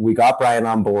so we got Brian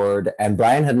on board, and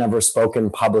Brian had never spoken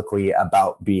publicly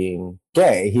about being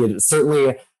gay. He had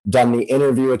certainly done the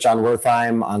interview with John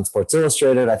Wertheim on Sports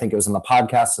Illustrated. I think it was in the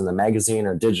podcast, in the magazine,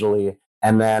 or digitally.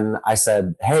 And then I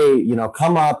said, hey,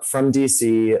 come up from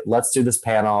DC. Let's do this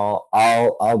panel.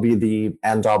 I'll be the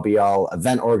end all be all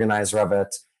event organizer of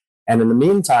it. And in the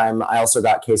meantime, I also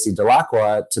got Casey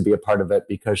Delacroix to be a part of it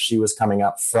because she was coming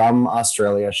up from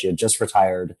Australia. She had just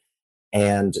retired.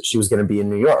 And she was going to be in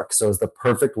New York. So it was the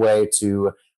perfect way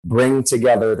to bring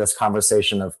together this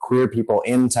conversation of queer people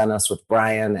in tennis with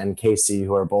Brian and Casey,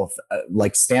 who are both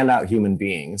like standout human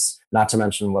beings, not to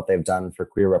mention what they've done for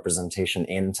queer representation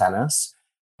in tennis.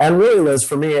 And really, Liz,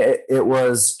 for me, it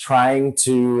was trying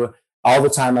to, all the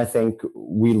time, I think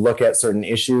we look at certain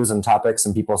issues and topics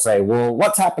and people say, well,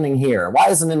 what's happening here? Why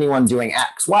isn't anyone doing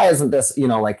X? Why isn't this,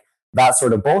 like that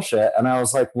sort of bullshit? And I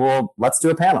was like, well, let's do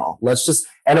a panel.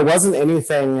 And it wasn't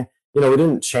anything, we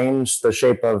didn't change the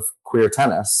shape of queer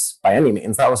tennis by any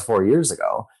means. That was 4 years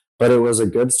ago, but it was a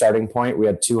good starting point. We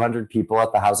had 200 people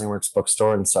at the Housing Works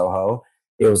bookstore in Soho.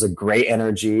 It was a great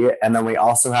energy. And then we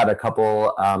also had a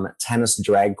couple tennis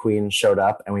drag queens showed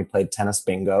up and we played tennis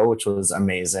bingo, which was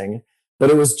amazing. But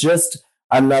it was just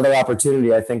another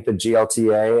opportunity. I think the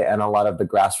GLTA and a lot of the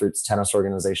grassroots tennis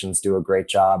organizations do a great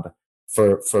job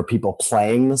for people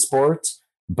playing the sport.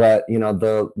 But,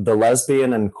 the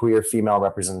lesbian and queer female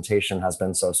representation has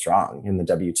been so strong in the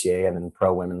WTA and in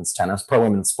pro women's tennis, pro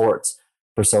women's sports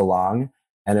for so long.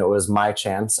 And it was my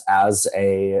chance as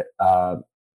a,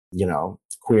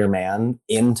 queer man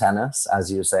in tennis,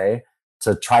 as you say,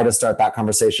 to try to start that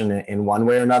conversation in one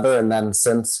way or another. And then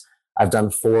since I've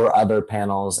done 4 other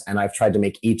panels and I've tried to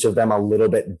make each of them a little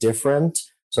bit different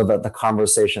so that the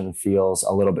conversation feels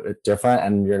a little bit different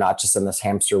and you're not just in this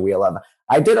hamster wheel of,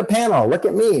 I did a panel, look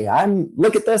at me,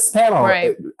 look at this panel,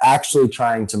 right. Actually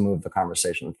trying to move the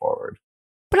conversation forward.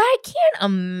 But I can't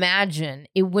imagine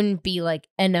it wouldn't be like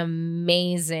an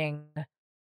amazing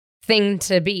thing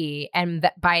to be. And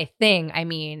by thing, I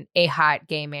mean a hot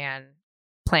gay man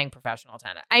playing professional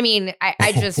tennis. I mean,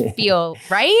 I just feel,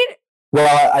 right?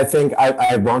 Well, I think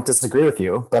I won't disagree with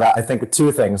you, but I think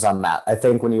 2 things on that. I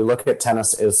think when you look at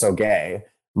tennis is so gay,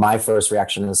 my first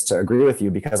reaction is to agree with you,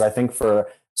 because I think for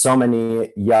so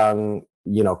many young,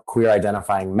 queer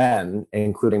identifying men,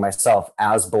 including myself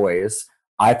as boys,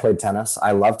 I played tennis.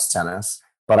 I loved tennis,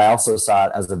 but I also saw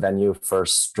it as a venue for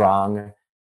strong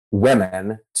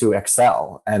women to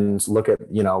excel and look at,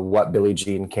 what Billie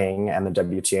Jean King and the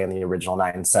WTA and the original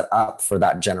 9 set up for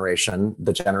that generation,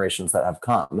 the generations that have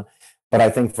come. But I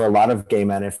think for a lot of gay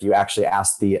men, if you actually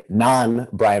ask the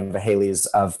non-Brian Vahaleys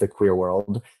of the queer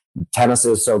world, tennis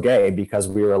is so gay because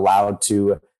we were allowed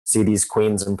to see these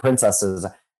queens and princesses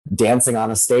dancing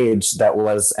on a stage that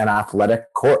was an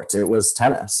athletic court. It was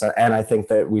tennis. And I think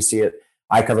that we see it.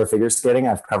 I cover figure skating.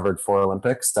 I've covered 4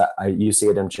 Olympics. You see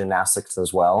it in gymnastics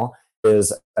as well,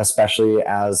 is especially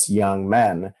as young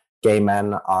men, gay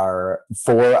men are,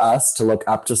 for us to look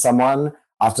up to someone.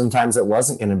 Oftentimes it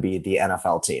wasn't going to be the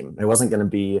NFL team. It wasn't going to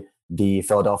be the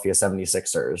Philadelphia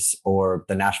 76ers or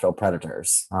the Nashville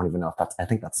Predators. I don't even know if I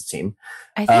think that's a team.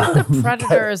 I think the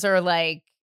Predators are like,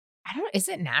 is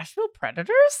it Nashville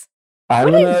Predators? I'll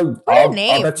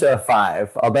name. bet you a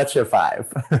 5. I'll bet you a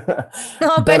 5.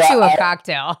 I'll bet you a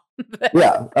cocktail.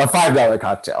 Yeah, a $5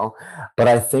 cocktail. But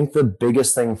I think the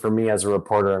biggest thing for me as a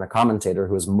reporter and a commentator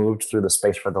who has moved through the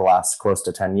space for the last close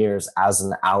to 10 years as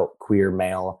an out queer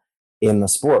male in the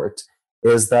sport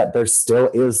is that there still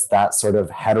is that sort of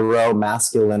hetero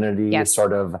masculinity, yes.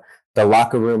 Sort of the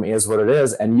locker room is what it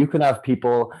is. And you can have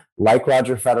people like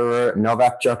Roger Federer,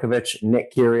 Novak Djokovic,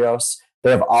 Nick Kyrgios.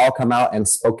 They have all come out and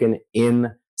spoken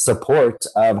in support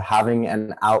of having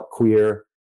an out queer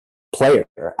player,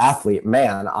 athlete,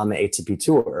 man on the ATP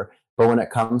tour. But when it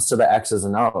comes to the X's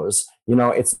and O's,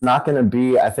 it's not going to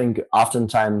be, I think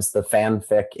oftentimes the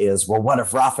fanfic is, well, what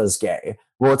if Rafa's gay?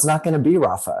 Well, it's not going to be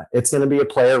Rafa. It's going to be a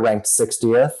player ranked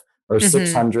 60th or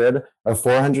 600 or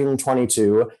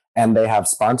 422, and they have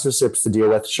sponsorships to deal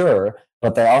with, sure,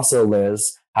 but they also,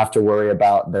 Liz, have to worry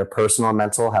about their personal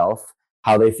mental health,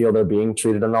 how they feel they're being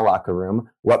treated in the locker room,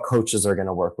 what coaches are going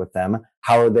to work with them,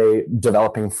 how are they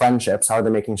developing friendships, how are they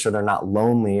making sure they're not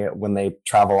lonely when they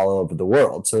travel all over the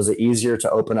world. So is it easier to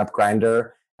open up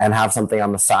Grindr and have something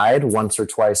on the side once or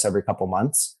twice every couple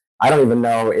months? I don't even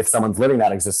know if someone's living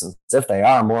that existence. If they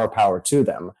are, more power to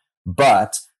them.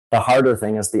 But the harder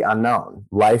thing is the unknown.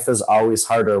 Life is always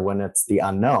harder when it's the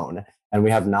unknown. And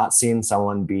we have not seen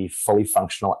someone be fully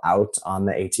functional out on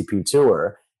the ATP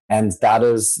tour. And that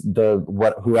is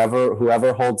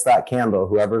whoever holds that candle,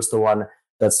 whoever's the one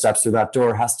that steps through that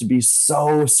door, has to be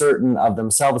so certain of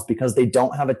themselves, because they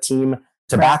don't have a team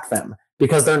to back them,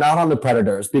 because they're not on the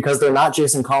Predators, because they're not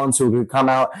Jason Collins, who could come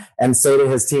out and say to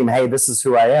his team, hey, this is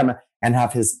who I am, and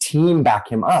have his team back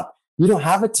him up. You don't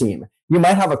have a team. You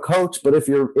might have a coach, but if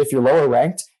you're lower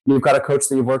ranked, you've got a coach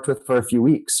that you've worked with for a few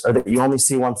weeks, or that you only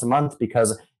see once a month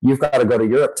because you've got to go to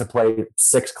Europe to play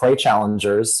 6 clay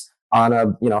challengers on a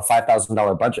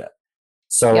 $5,000 budget.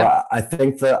 So I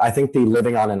think the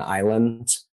living on an island,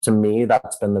 to me,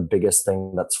 that's been the biggest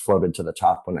thing that's floated to the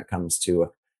top when it comes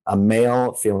to a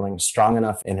male feeling strong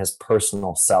enough in his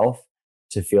personal self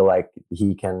to feel like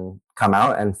he can come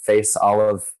out and face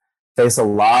a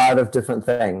lot of different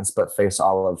things, but face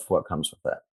all of what comes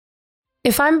with it.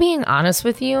 If I'm being honest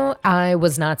with you, I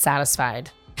was not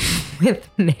satisfied with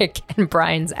Nick and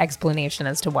Brian's explanation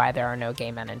as to why there are no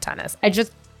gay men in tennis.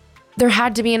 There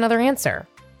had to be another answer.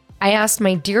 I asked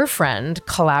my dear friend,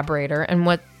 collaborator, and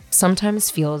what sometimes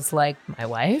feels like my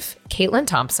wife, Caitlin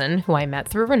Thompson, who I met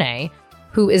through Renee,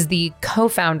 who is the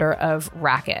co-founder of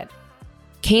Racquet.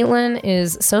 Caitlin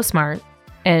is so smart,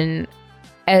 and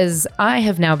as I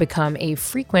have now become a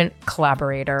frequent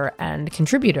collaborator and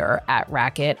contributor at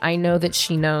Racquet, I know that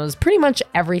she knows pretty much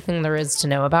everything there is to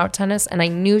know about tennis, and I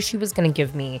knew she was going to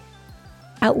give me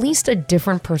at least a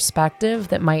different perspective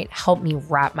that might help me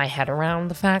wrap my head around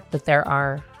the fact that there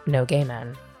are no gay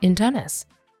men in tennis.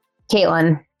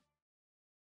 Caitlin,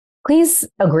 please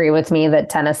agree with me that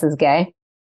tennis is gay.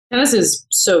 Tennis is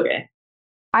so gay.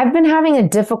 I've been having a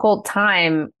difficult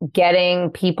time getting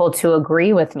people to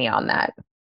agree with me on that.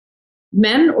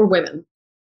 Men or women?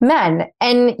 Men.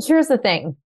 And here's the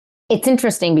thing. It's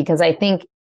interesting because I think,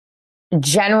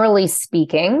 generally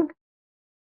speaking,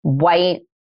 white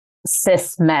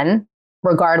cis men,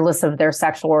 regardless of their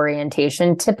sexual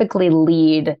orientation, typically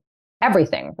lead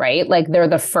everything, right? Like they're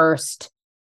the first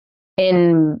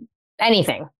in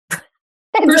anything.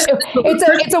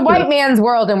 It's a white man's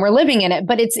world and we're living in it.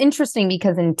 But it's interesting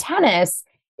because in tennis,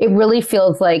 it really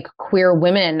feels like queer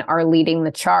women are leading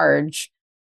the charge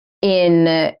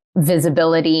in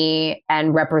visibility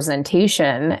and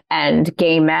representation, and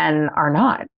gay men are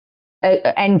not.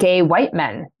 And gay white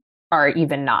men are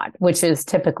even not, which is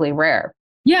typically rare.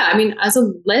 Yeah, I mean, as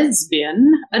a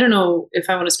lesbian, I don't know if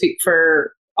I want to speak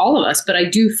for all of us, but I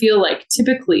do feel like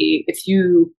typically if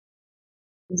you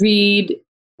read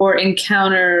or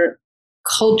encounter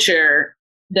culture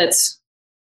that's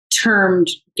termed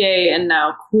gay and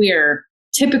now queer,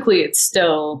 typically it's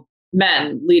still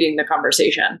men leading the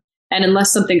conversation. And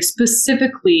unless something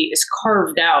specifically is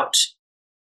carved out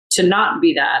to not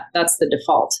be that, that's the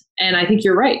default. And I think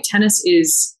you're right. Tennis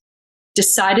is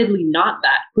decidedly not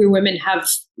that. Queer women have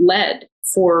led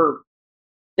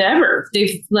forever.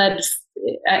 They've led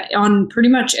on pretty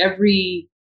much every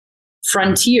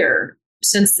frontier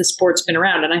since the sport's been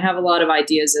around. And I have a lot of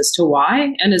ideas as to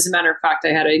why. And as a matter of fact, I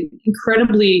had an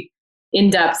incredibly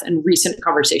in-depth and recent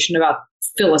conversation about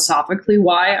philosophically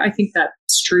why I think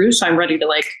that's true. So I'm ready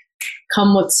to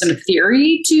come with some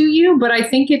theory to you, but I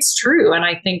think it's true. And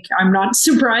I think I'm not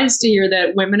surprised to hear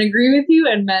that women agree with you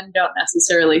and men don't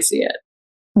necessarily see it.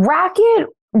 Racquet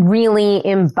really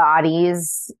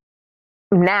embodies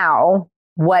now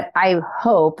what I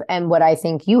hope and what I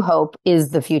think you hope is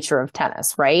the future of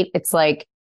tennis, right? It's like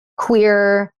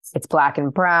queer, it's black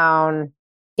and brown,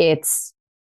 it's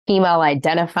female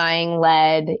identifying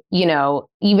led,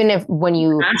 even if when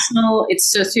you... National,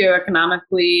 it's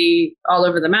socioeconomically all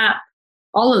over the map,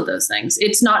 all of those things.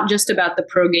 It's not just about the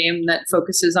pro game that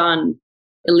focuses on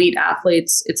elite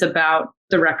athletes. It's about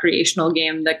the recreational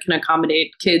game that can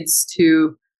accommodate kids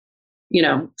to,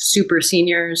 super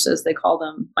seniors, as they call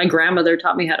them. My grandmother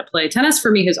taught me how to play. Tennis for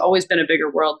me has always been a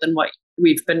bigger world than what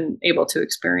we've been able to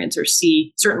experience or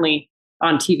see, certainly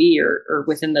on TV or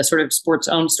within the sort of sports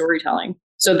own storytelling.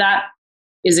 So that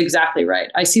is exactly right.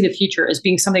 I see the future as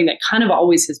being something that kind of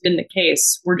always has been the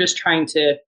case. We're just trying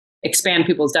to expand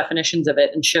people's definitions of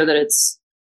it and show that it's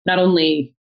not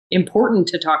only important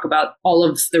to talk about all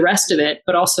of the rest of it,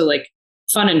 but also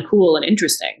fun and cool and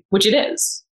interesting, which it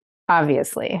is.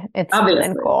 Obviously, it's fun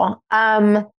and cool.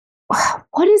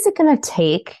 What is it going to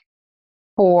take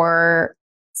for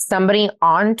somebody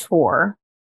on tour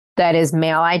that is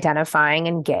male identifying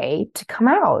and gay to come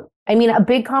out? I mean, a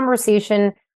big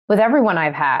conversation with everyone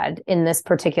I've had in this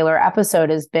particular episode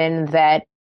has been that,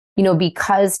 you know,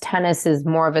 because tennis is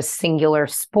more of a singular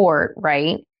sport,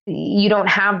 right? You don't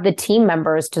have the team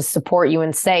members to support you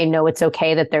and say, no, it's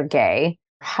okay that they're gay.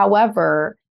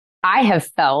 However, I have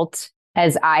felt,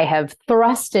 as I have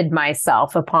thrusted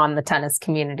myself upon the tennis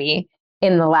community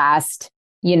in the last,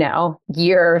 you know,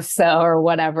 year or so or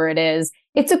whatever it is,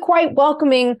 it's a quite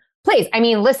welcoming place. I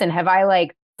mean, listen, have I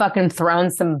like fucking thrown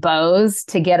some bows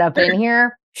to get up in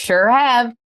here? Sure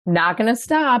have. Not going to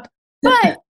stop.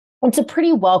 But it's a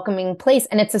pretty welcoming place.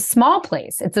 And it's a small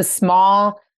place. It's a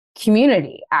small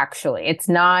community, actually. It's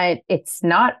not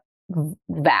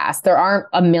vast. There aren't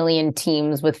a million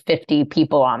teams with 50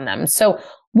 people on them. So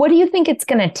what do you think it's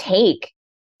going to take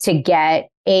to get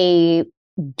a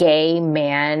gay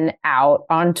man out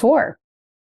on tour?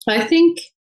 I think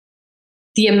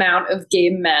the amount of gay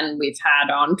men we've had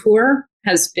on tour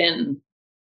has been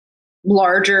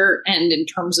larger, and in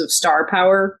terms of star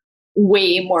power,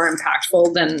 way more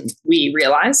impactful than we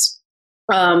realize.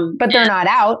 But they're not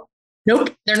out.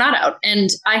 Nope, they're not out. And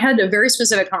I had a very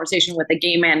specific conversation with a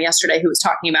gay man yesterday who was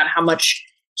talking about how much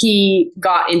he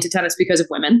got into tennis because of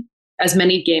women, as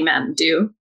many gay men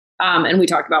do. And we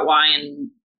talked about why and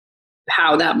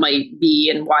how that might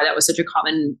be and why that was such a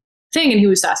common thing. And he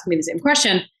was asking me the same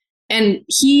question. And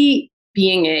he,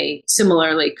 being a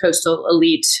similarly coastal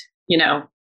elite, you know,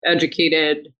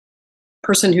 educated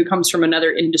person who comes from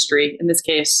another industry, in this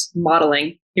case,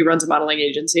 modeling, he runs a modeling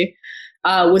agency,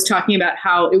 was talking about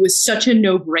how it was such a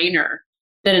no-brainer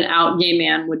that an out gay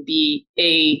man would be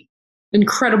a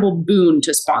incredible boon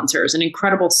to sponsors, an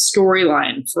incredible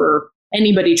storyline for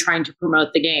anybody trying to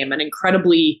promote the game, an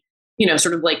incredibly, you know,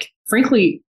 sort of like,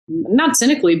 frankly, not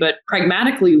cynically, but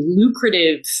pragmatically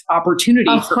lucrative opportunity.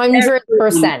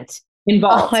 100%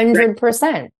 involved. 100%.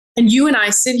 Right? And you and I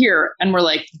sit here and we're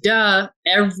like, duh,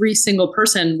 every single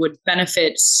person would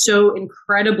benefit so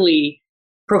incredibly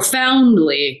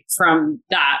profoundly from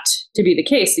that to be the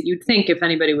case, that you'd think if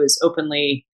anybody was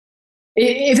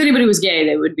gay,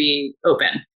 they would be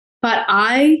open. But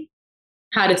I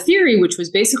had a theory, which was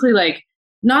basically like,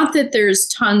 not that there's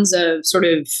tons of sort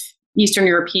of Eastern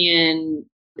European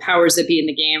powers that be in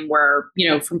the game where, you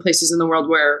know, from places in the world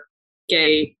where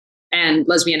gay and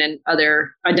lesbian and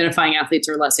other identifying athletes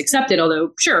are less accepted,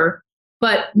 although sure,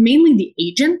 but mainly the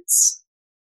agents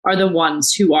are the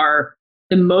ones who are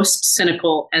the most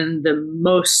cynical and the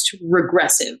most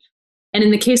regressive. And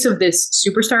in the case of this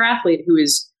superstar athlete who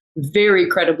is very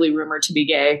credibly rumored to be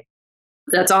gay,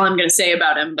 that's all I'm going to say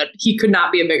about him, but he could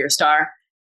not be a bigger star.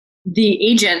 The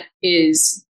agent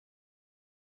is,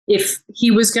 if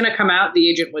he was going to come out, the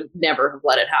agent would never have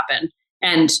let it happen.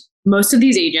 And most of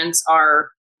these agents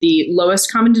are the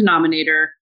lowest common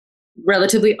denominator,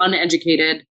 relatively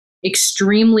uneducated,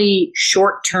 extremely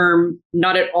short-term,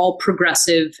 not at all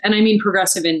progressive. And I mean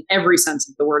progressive in every sense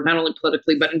of the word, not only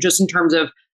politically, but just in terms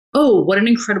of, oh, what an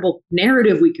incredible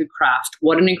narrative we could craft.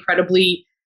 What an incredibly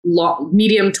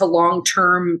medium to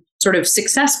long-term sort of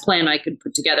success plan I could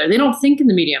put together. They don't think in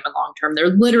the medium and long term. They're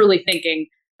literally thinking,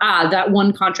 that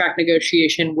one contract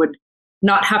negotiation would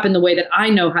not happen the way that I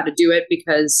know how to do it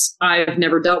because I've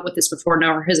never dealt with this before,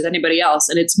 nor has anybody else.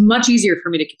 And it's much easier for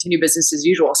me to continue business as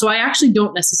usual. So I actually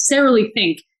don't necessarily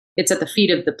think it's at the feet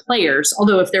of the players.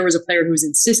 Although if there was a player who was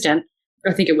insistent,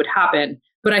 I think it would happen.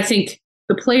 But I think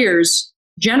the players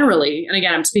generally, and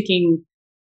again, I'm speaking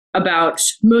about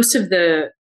most of the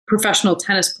professional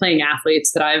tennis playing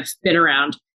athletes that I've been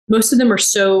around, most of them are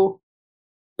so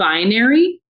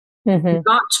binary,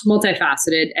 not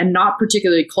multifaceted, and not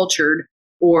particularly cultured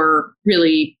or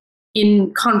really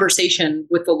in conversation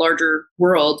with the larger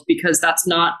world, because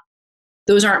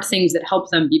those aren't things that help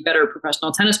them be better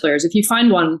professional tennis players. If you find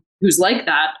one who's like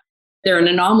that, they're an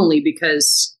anomaly,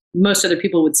 because most other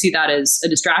people would see that as a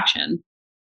distraction.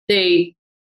 They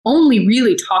only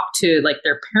really talk to like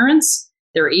their parents,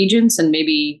 their agents, and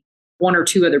maybe one or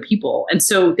two other people. And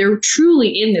so they're truly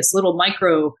in this little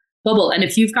micro bubble. And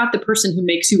if you've got the person who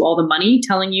makes you all the money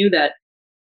telling you that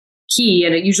he,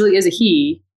 and it usually is a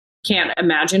he, can't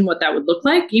imagine what that would look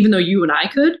like, even though you and I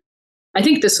could, I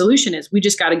think the solution is we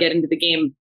just got to get into the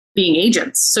game being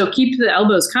agents. So keep the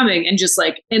elbows coming and just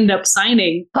like end up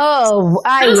signing. Oh,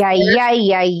 Here's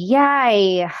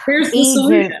the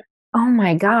solution. Oh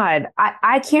my God.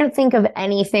 I can't think of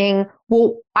anything.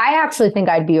 Well, I actually think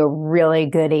I'd be a really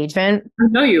good agent. I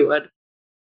know you would.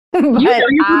 But you'd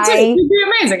be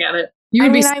amazing at it. You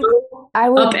would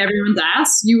up everyone's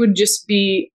ass. You would just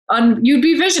be you'd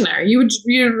be visionary. You'd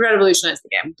revolutionize the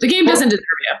game. The game doesn't deserve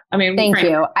you. I mean, thank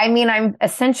you. I mean, I'm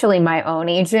essentially my own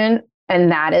agent,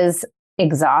 and that is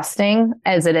exhausting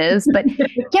as it is. But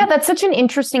yeah, that's such an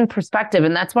interesting perspective.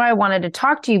 And that's why I wanted to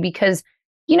talk to you because,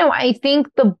 you know, I think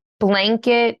the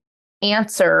blanket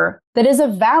answer that is a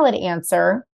valid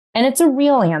answer and it's a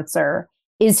real answer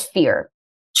is fear.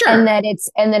 Sure. And that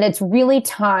it's really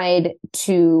tied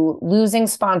to losing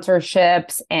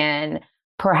sponsorships and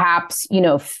perhaps, you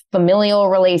know, familial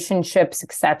relationships,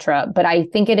 etc. But I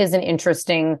think it is an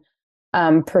interesting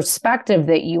perspective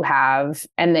that you have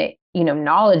and that, you know,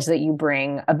 knowledge that you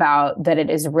bring about that it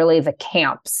is really the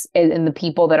camps and the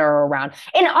people that are around.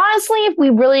 And honestly, if we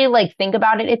really like think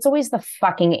about it, it's always the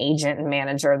fucking agent and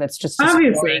manager that's just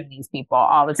destroying these people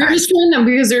all the time. They're destroying them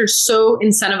because they're so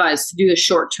incentivized to do the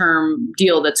short-term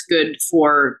deal that's good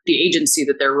for the agency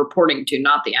that they're reporting to,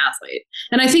 not the athlete.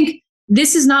 And I think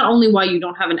this is not only why you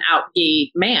don't have an out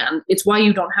gay man, it's why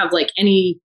you don't have like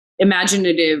any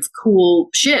imaginative, cool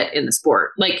shit in the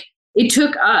sport. Like, it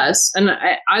took us, and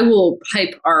I will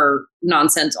hype our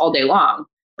nonsense all day long,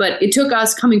 but it took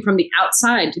us coming from the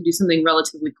outside to do something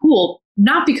relatively cool,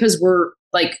 not because we're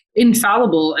like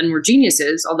infallible and we're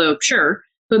geniuses, although sure,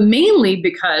 but mainly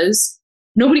because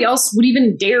nobody else would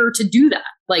even dare to do that.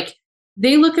 Like,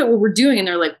 they look at what we're doing and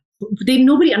they're like,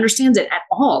 nobody understands it at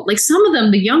all. Like, some of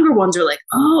them, the younger ones are like,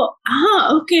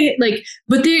 okay. Like,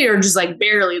 but they are just like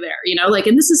barely there, you know, like,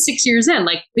 and this is 6 years in,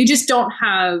 like, they just don't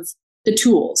have the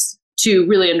tools to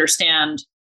really understand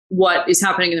what is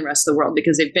happening in the rest of the world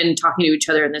because they've been talking to each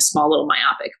other in this small little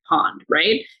myopic pond,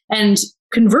 right? And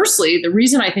conversely, the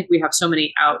reason I think we have so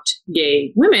many out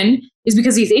gay women is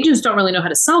because these agents don't really know how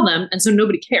to sell them, and so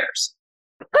nobody cares.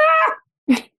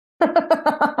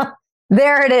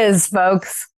 There it is,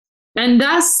 folks. And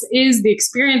thus is the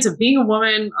experience of being a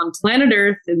woman on planet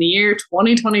Earth in the year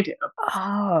 2022.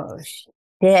 Oh,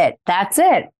 shit. That's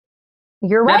it.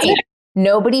 You're right.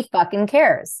 Nobody fucking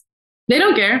cares. They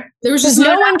don't care. There was just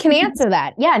no one can answer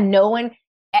that. Yeah, no one,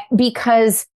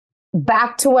 because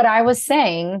back to what I was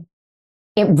saying,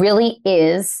 it really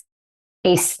is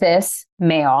a cis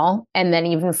male, and then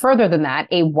even further than that,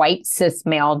 a white cis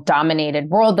male dominated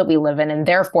world that we live in, and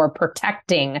therefore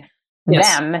protecting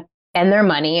them and their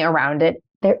money around it.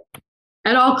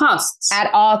 At all costs.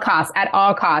 At all costs. At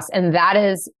all costs. And that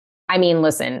is, I mean,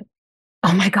 listen.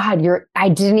 Oh my God, I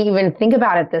didn't even think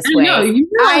about it this way.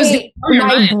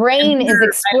 My brain is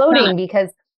exploding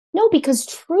because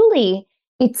truly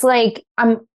it's like,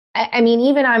 I'm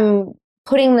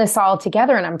putting this all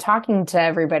together and I'm talking to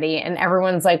everybody and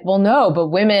everyone's like, well, no, but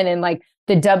women and like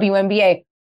the WNBA,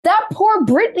 that poor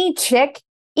Britney chick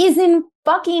is in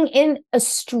a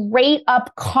straight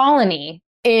up colony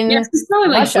in it's probably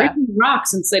like breaking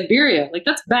rocks in Siberia. Like,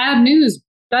 that's bad news.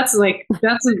 That's a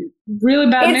really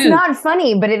bad news. It's not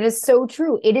funny, but it is so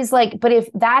true. It is like, but if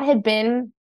that had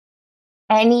been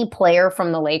any player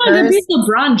from the Lakers. It'd be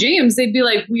LeBron James. They'd be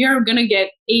like, we are going to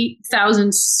get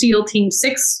 8,000 SEAL Team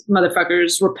 6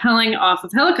 motherfuckers rappelling off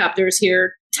of helicopters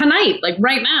here tonight, like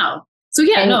right now. So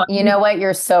yeah, you know what?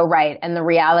 You're so right. And the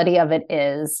reality of it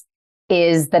is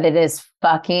that it is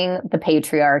fucking the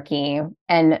patriarchy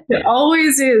and it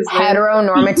always is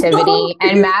heteronormativity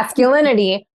and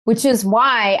masculinity. Which is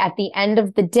why at the end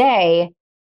of the day,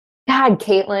 God,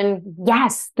 Caitlin,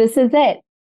 yes, this is it.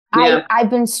 Yeah.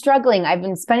 I've been struggling. I've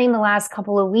been spending the last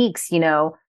couple of weeks, you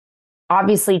know,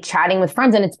 obviously chatting with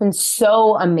friends. And it's been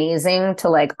so amazing to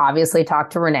like obviously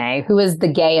talk to Renee, who is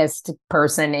the gayest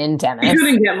person in tennis. You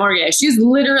couldn't get more gay. She's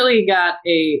literally got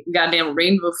a goddamn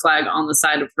rainbow flag on the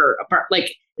side of her apartment.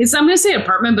 Like, I'm going to say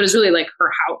apartment, but it's really like her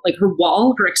house, like her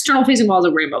wall, her external facing wall is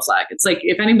a rainbow flag. It's like,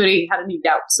 if anybody had any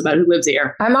doubts about who lives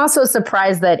here. I'm also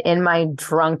surprised that in my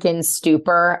drunken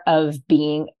stupor of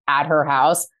being at her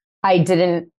house, I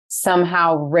didn't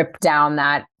somehow rip down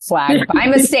that flag by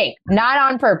mistake, not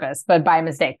on purpose, but by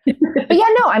mistake. But yeah,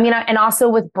 no, I mean, and also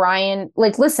with Brian,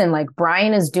 like, listen, like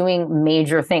Brian is doing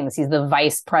major things. He's the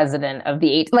vice president of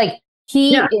the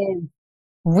he is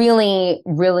really,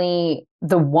 really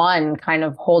the one kind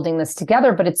of holding this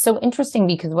together. But it's so interesting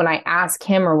because when I ask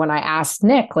him or when I ask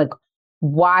Nick, like,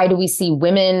 why do we see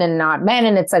women and not men?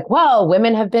 And it's like, well,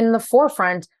 women have been in the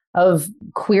forefront of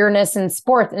queerness in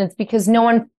sports. And it's because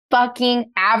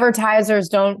advertisers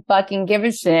don't fucking give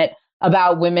a shit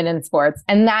about women in sports.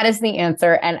 And that is the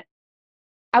answer. And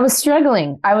I was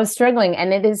struggling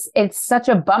and it's such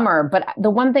a bummer. But the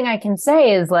one thing I can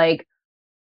say is like,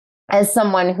 as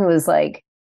someone who is like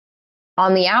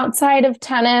on the outside of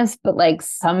tennis, but like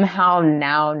somehow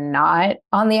now not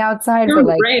on the outside. You're but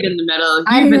like, right in the middle.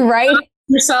 I'm right.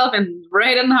 yourself and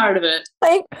right in the heart of it.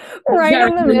 Like right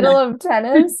in the middle of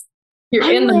tennis.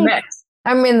 You're in the mix.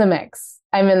 I'm in the mix.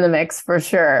 I'm in the mix for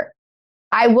sure.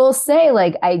 I will say,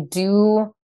 like, I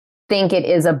do think it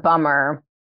is a bummer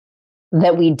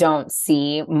that we don't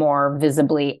see more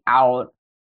visibly out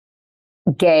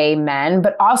gay men,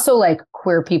 but also like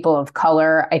queer people of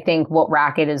color. I think what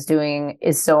Racquet is doing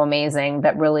is so amazing,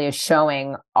 that really is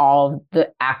showing all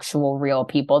the actual real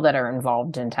people that are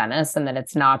involved in tennis, and that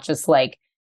it's not just like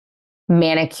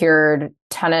manicured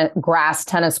grass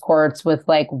tennis courts with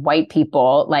like white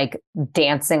people like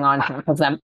dancing on top of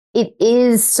them. It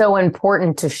is so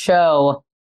important to show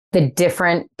the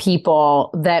different people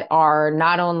that are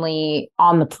not only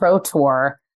on the pro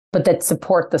tour, but that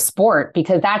support the sport,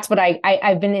 because that's what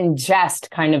I've been in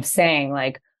jest kind of saying,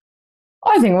 like,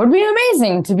 I think it would be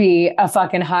amazing to be a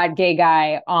fucking hot gay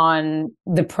guy on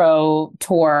the pro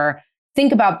tour.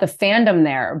 Think about the fandom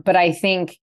there. But I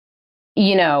think,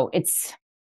 you know,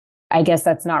 I guess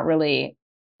that's not really,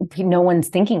 no one's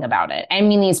thinking about it. I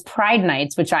mean, these pride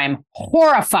nights, which I'm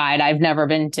horrified I've never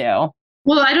been to.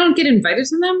 Well, I don't get invited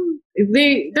to them.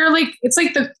 They're like, it's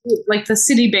like the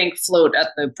Citibank float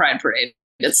at the Pride Parade.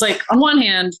 It's like, on one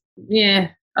hand, yeah.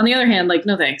 On the other hand, like,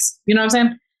 no thanks. You know what I'm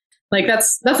saying? Like,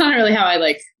 that's not really how I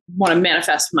like want to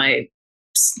manifest my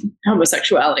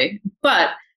homosexuality. But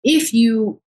if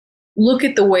you look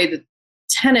at the way that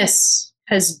tennis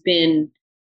has been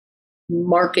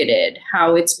marketed,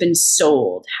 how it's been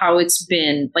sold, how it's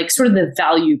been like sort of the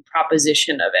value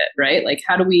proposition of it, right? Like,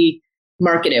 how do we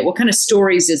market it? What kind of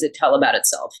stories does it tell about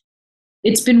itself?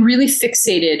 It's been really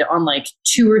fixated on like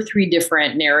 2 or 3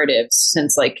 different narratives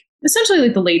since like essentially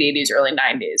like the late 80s, early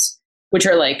 90s, which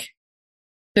are like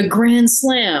the Grand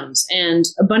Slams and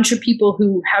a bunch of people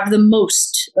who have the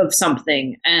most of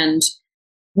something, and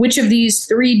which of these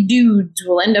 3 dudes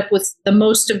will end up with the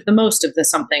most of the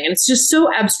something. And it's just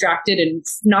so abstracted and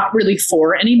not really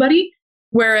for anybody.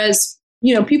 Whereas,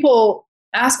 you know, people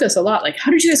ask us a lot, like,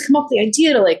 how did you guys come up with the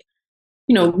idea to like,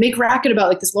 you know, make Racquet about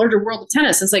like this larger world of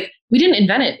tennis? It's like, we didn't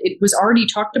invent it. It was already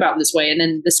talked about this way. And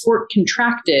then the sport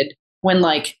contracted when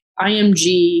like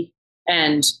IMG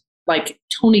and like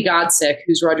Tony Godsick,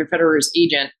 who's Roger Federer's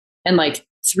agent, and like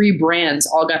 3 brands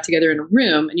all got together in a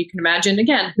room. And you can imagine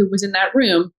again, who was in that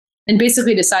room, and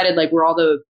basically decided like where all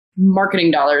the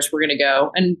marketing dollars were going to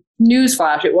go. And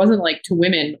newsflash, it wasn't like to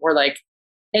women or like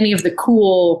any of the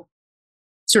cool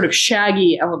sort of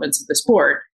shaggy elements of the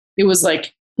sport. It was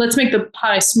like, let's make the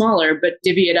pie smaller, but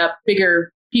divvy it up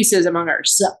bigger pieces among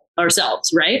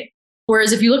ourselves, right?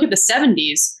 Whereas if you look at the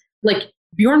 70s, like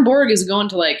Bjorn Borg is going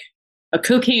to like a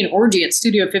cocaine orgy at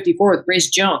Studio 54 with Grace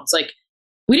Jones. Like,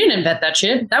 we didn't invent that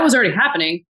shit. That was already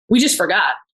happening. We just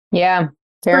forgot. Yeah,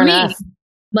 fair enough. Me,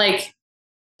 like,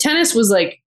 tennis was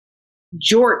like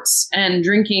jorts and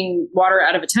drinking water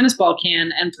out of a tennis ball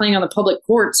can and playing on the public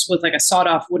courts with like a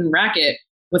sawed-off wooden racket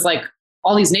with like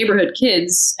all these neighborhood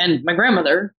kids and my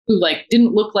grandmother, who like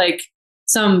didn't look like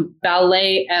some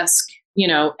ballet-esque, you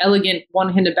know, elegant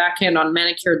one-handed backhand on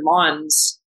manicured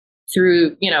lawns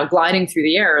through, you know, gliding through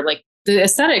the air. Like, the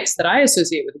aesthetics that I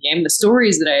associate with the game, the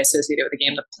stories that I associate with the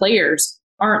game, the players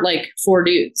aren't like 4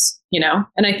 dudes, you know?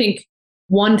 And I think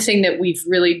one thing that we've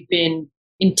really been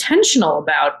intentional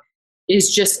about is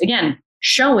just, again,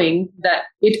 showing that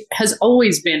it has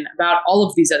always been about all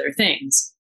of these other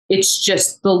things. It's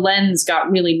just the lens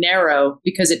got really narrow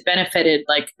because it benefited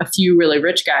like a few really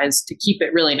rich guys to keep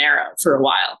it really narrow for a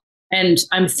while. And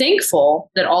I'm thankful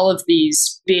that all of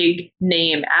these big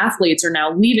name athletes are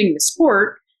now leaving the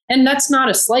sport. And that's not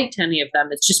a slight to any of them.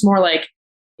 It's just more like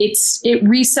it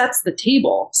resets the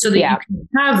table so that you can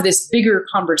have this bigger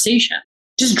conversation.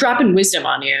 Just dropping wisdom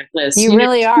on you, Liz. You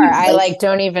really are. I like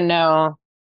don't even know.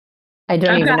 I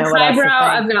don't even know what else to say.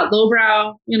 I've got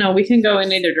lowbrow. You know, we can go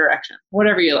in either direction,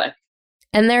 whatever you like.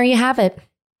 And there you have it.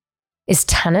 Is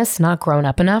tennis not grown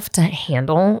up enough to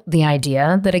handle the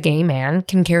idea that a gay man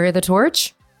can carry the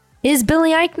torch? Is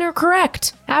Billy Eichner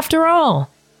correct, after all?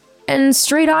 And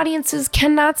straight audiences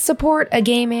cannot support a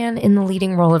gay man in the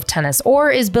leading role of tennis?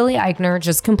 Or is Billy Eichner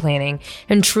just complaining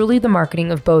and truly the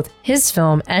marketing of both his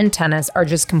film and tennis are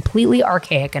just completely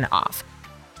archaic and off?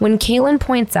 When Kaylin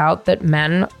points out that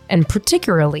men, and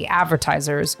particularly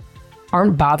advertisers,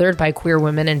 aren't bothered by queer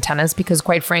women in tennis because,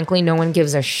 quite frankly, no one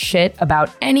gives a shit about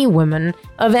any women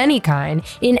of any kind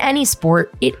in any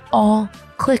sport, it all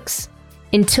clicks.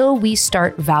 Until we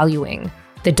start valuing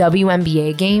the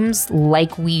WNBA games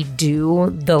like we do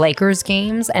the Lakers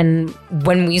games, and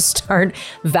when we start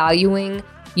valuing,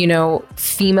 you know,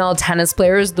 female tennis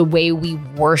players the way we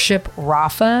worship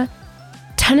Rafa,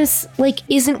 tennis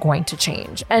isn't going to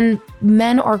change, and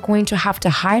men are going to have to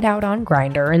hide out on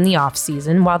Grindr in the off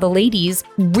season while the ladies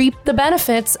reap the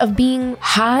benefits of being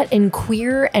hot and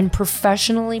queer and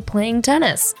professionally playing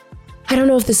tennis. I don't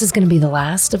know if this is going to be the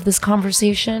last of this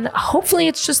conversation. Hopefully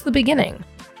it's just the beginning.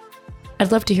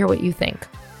 I'd love to hear what you think.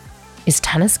 Is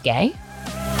tennis gay?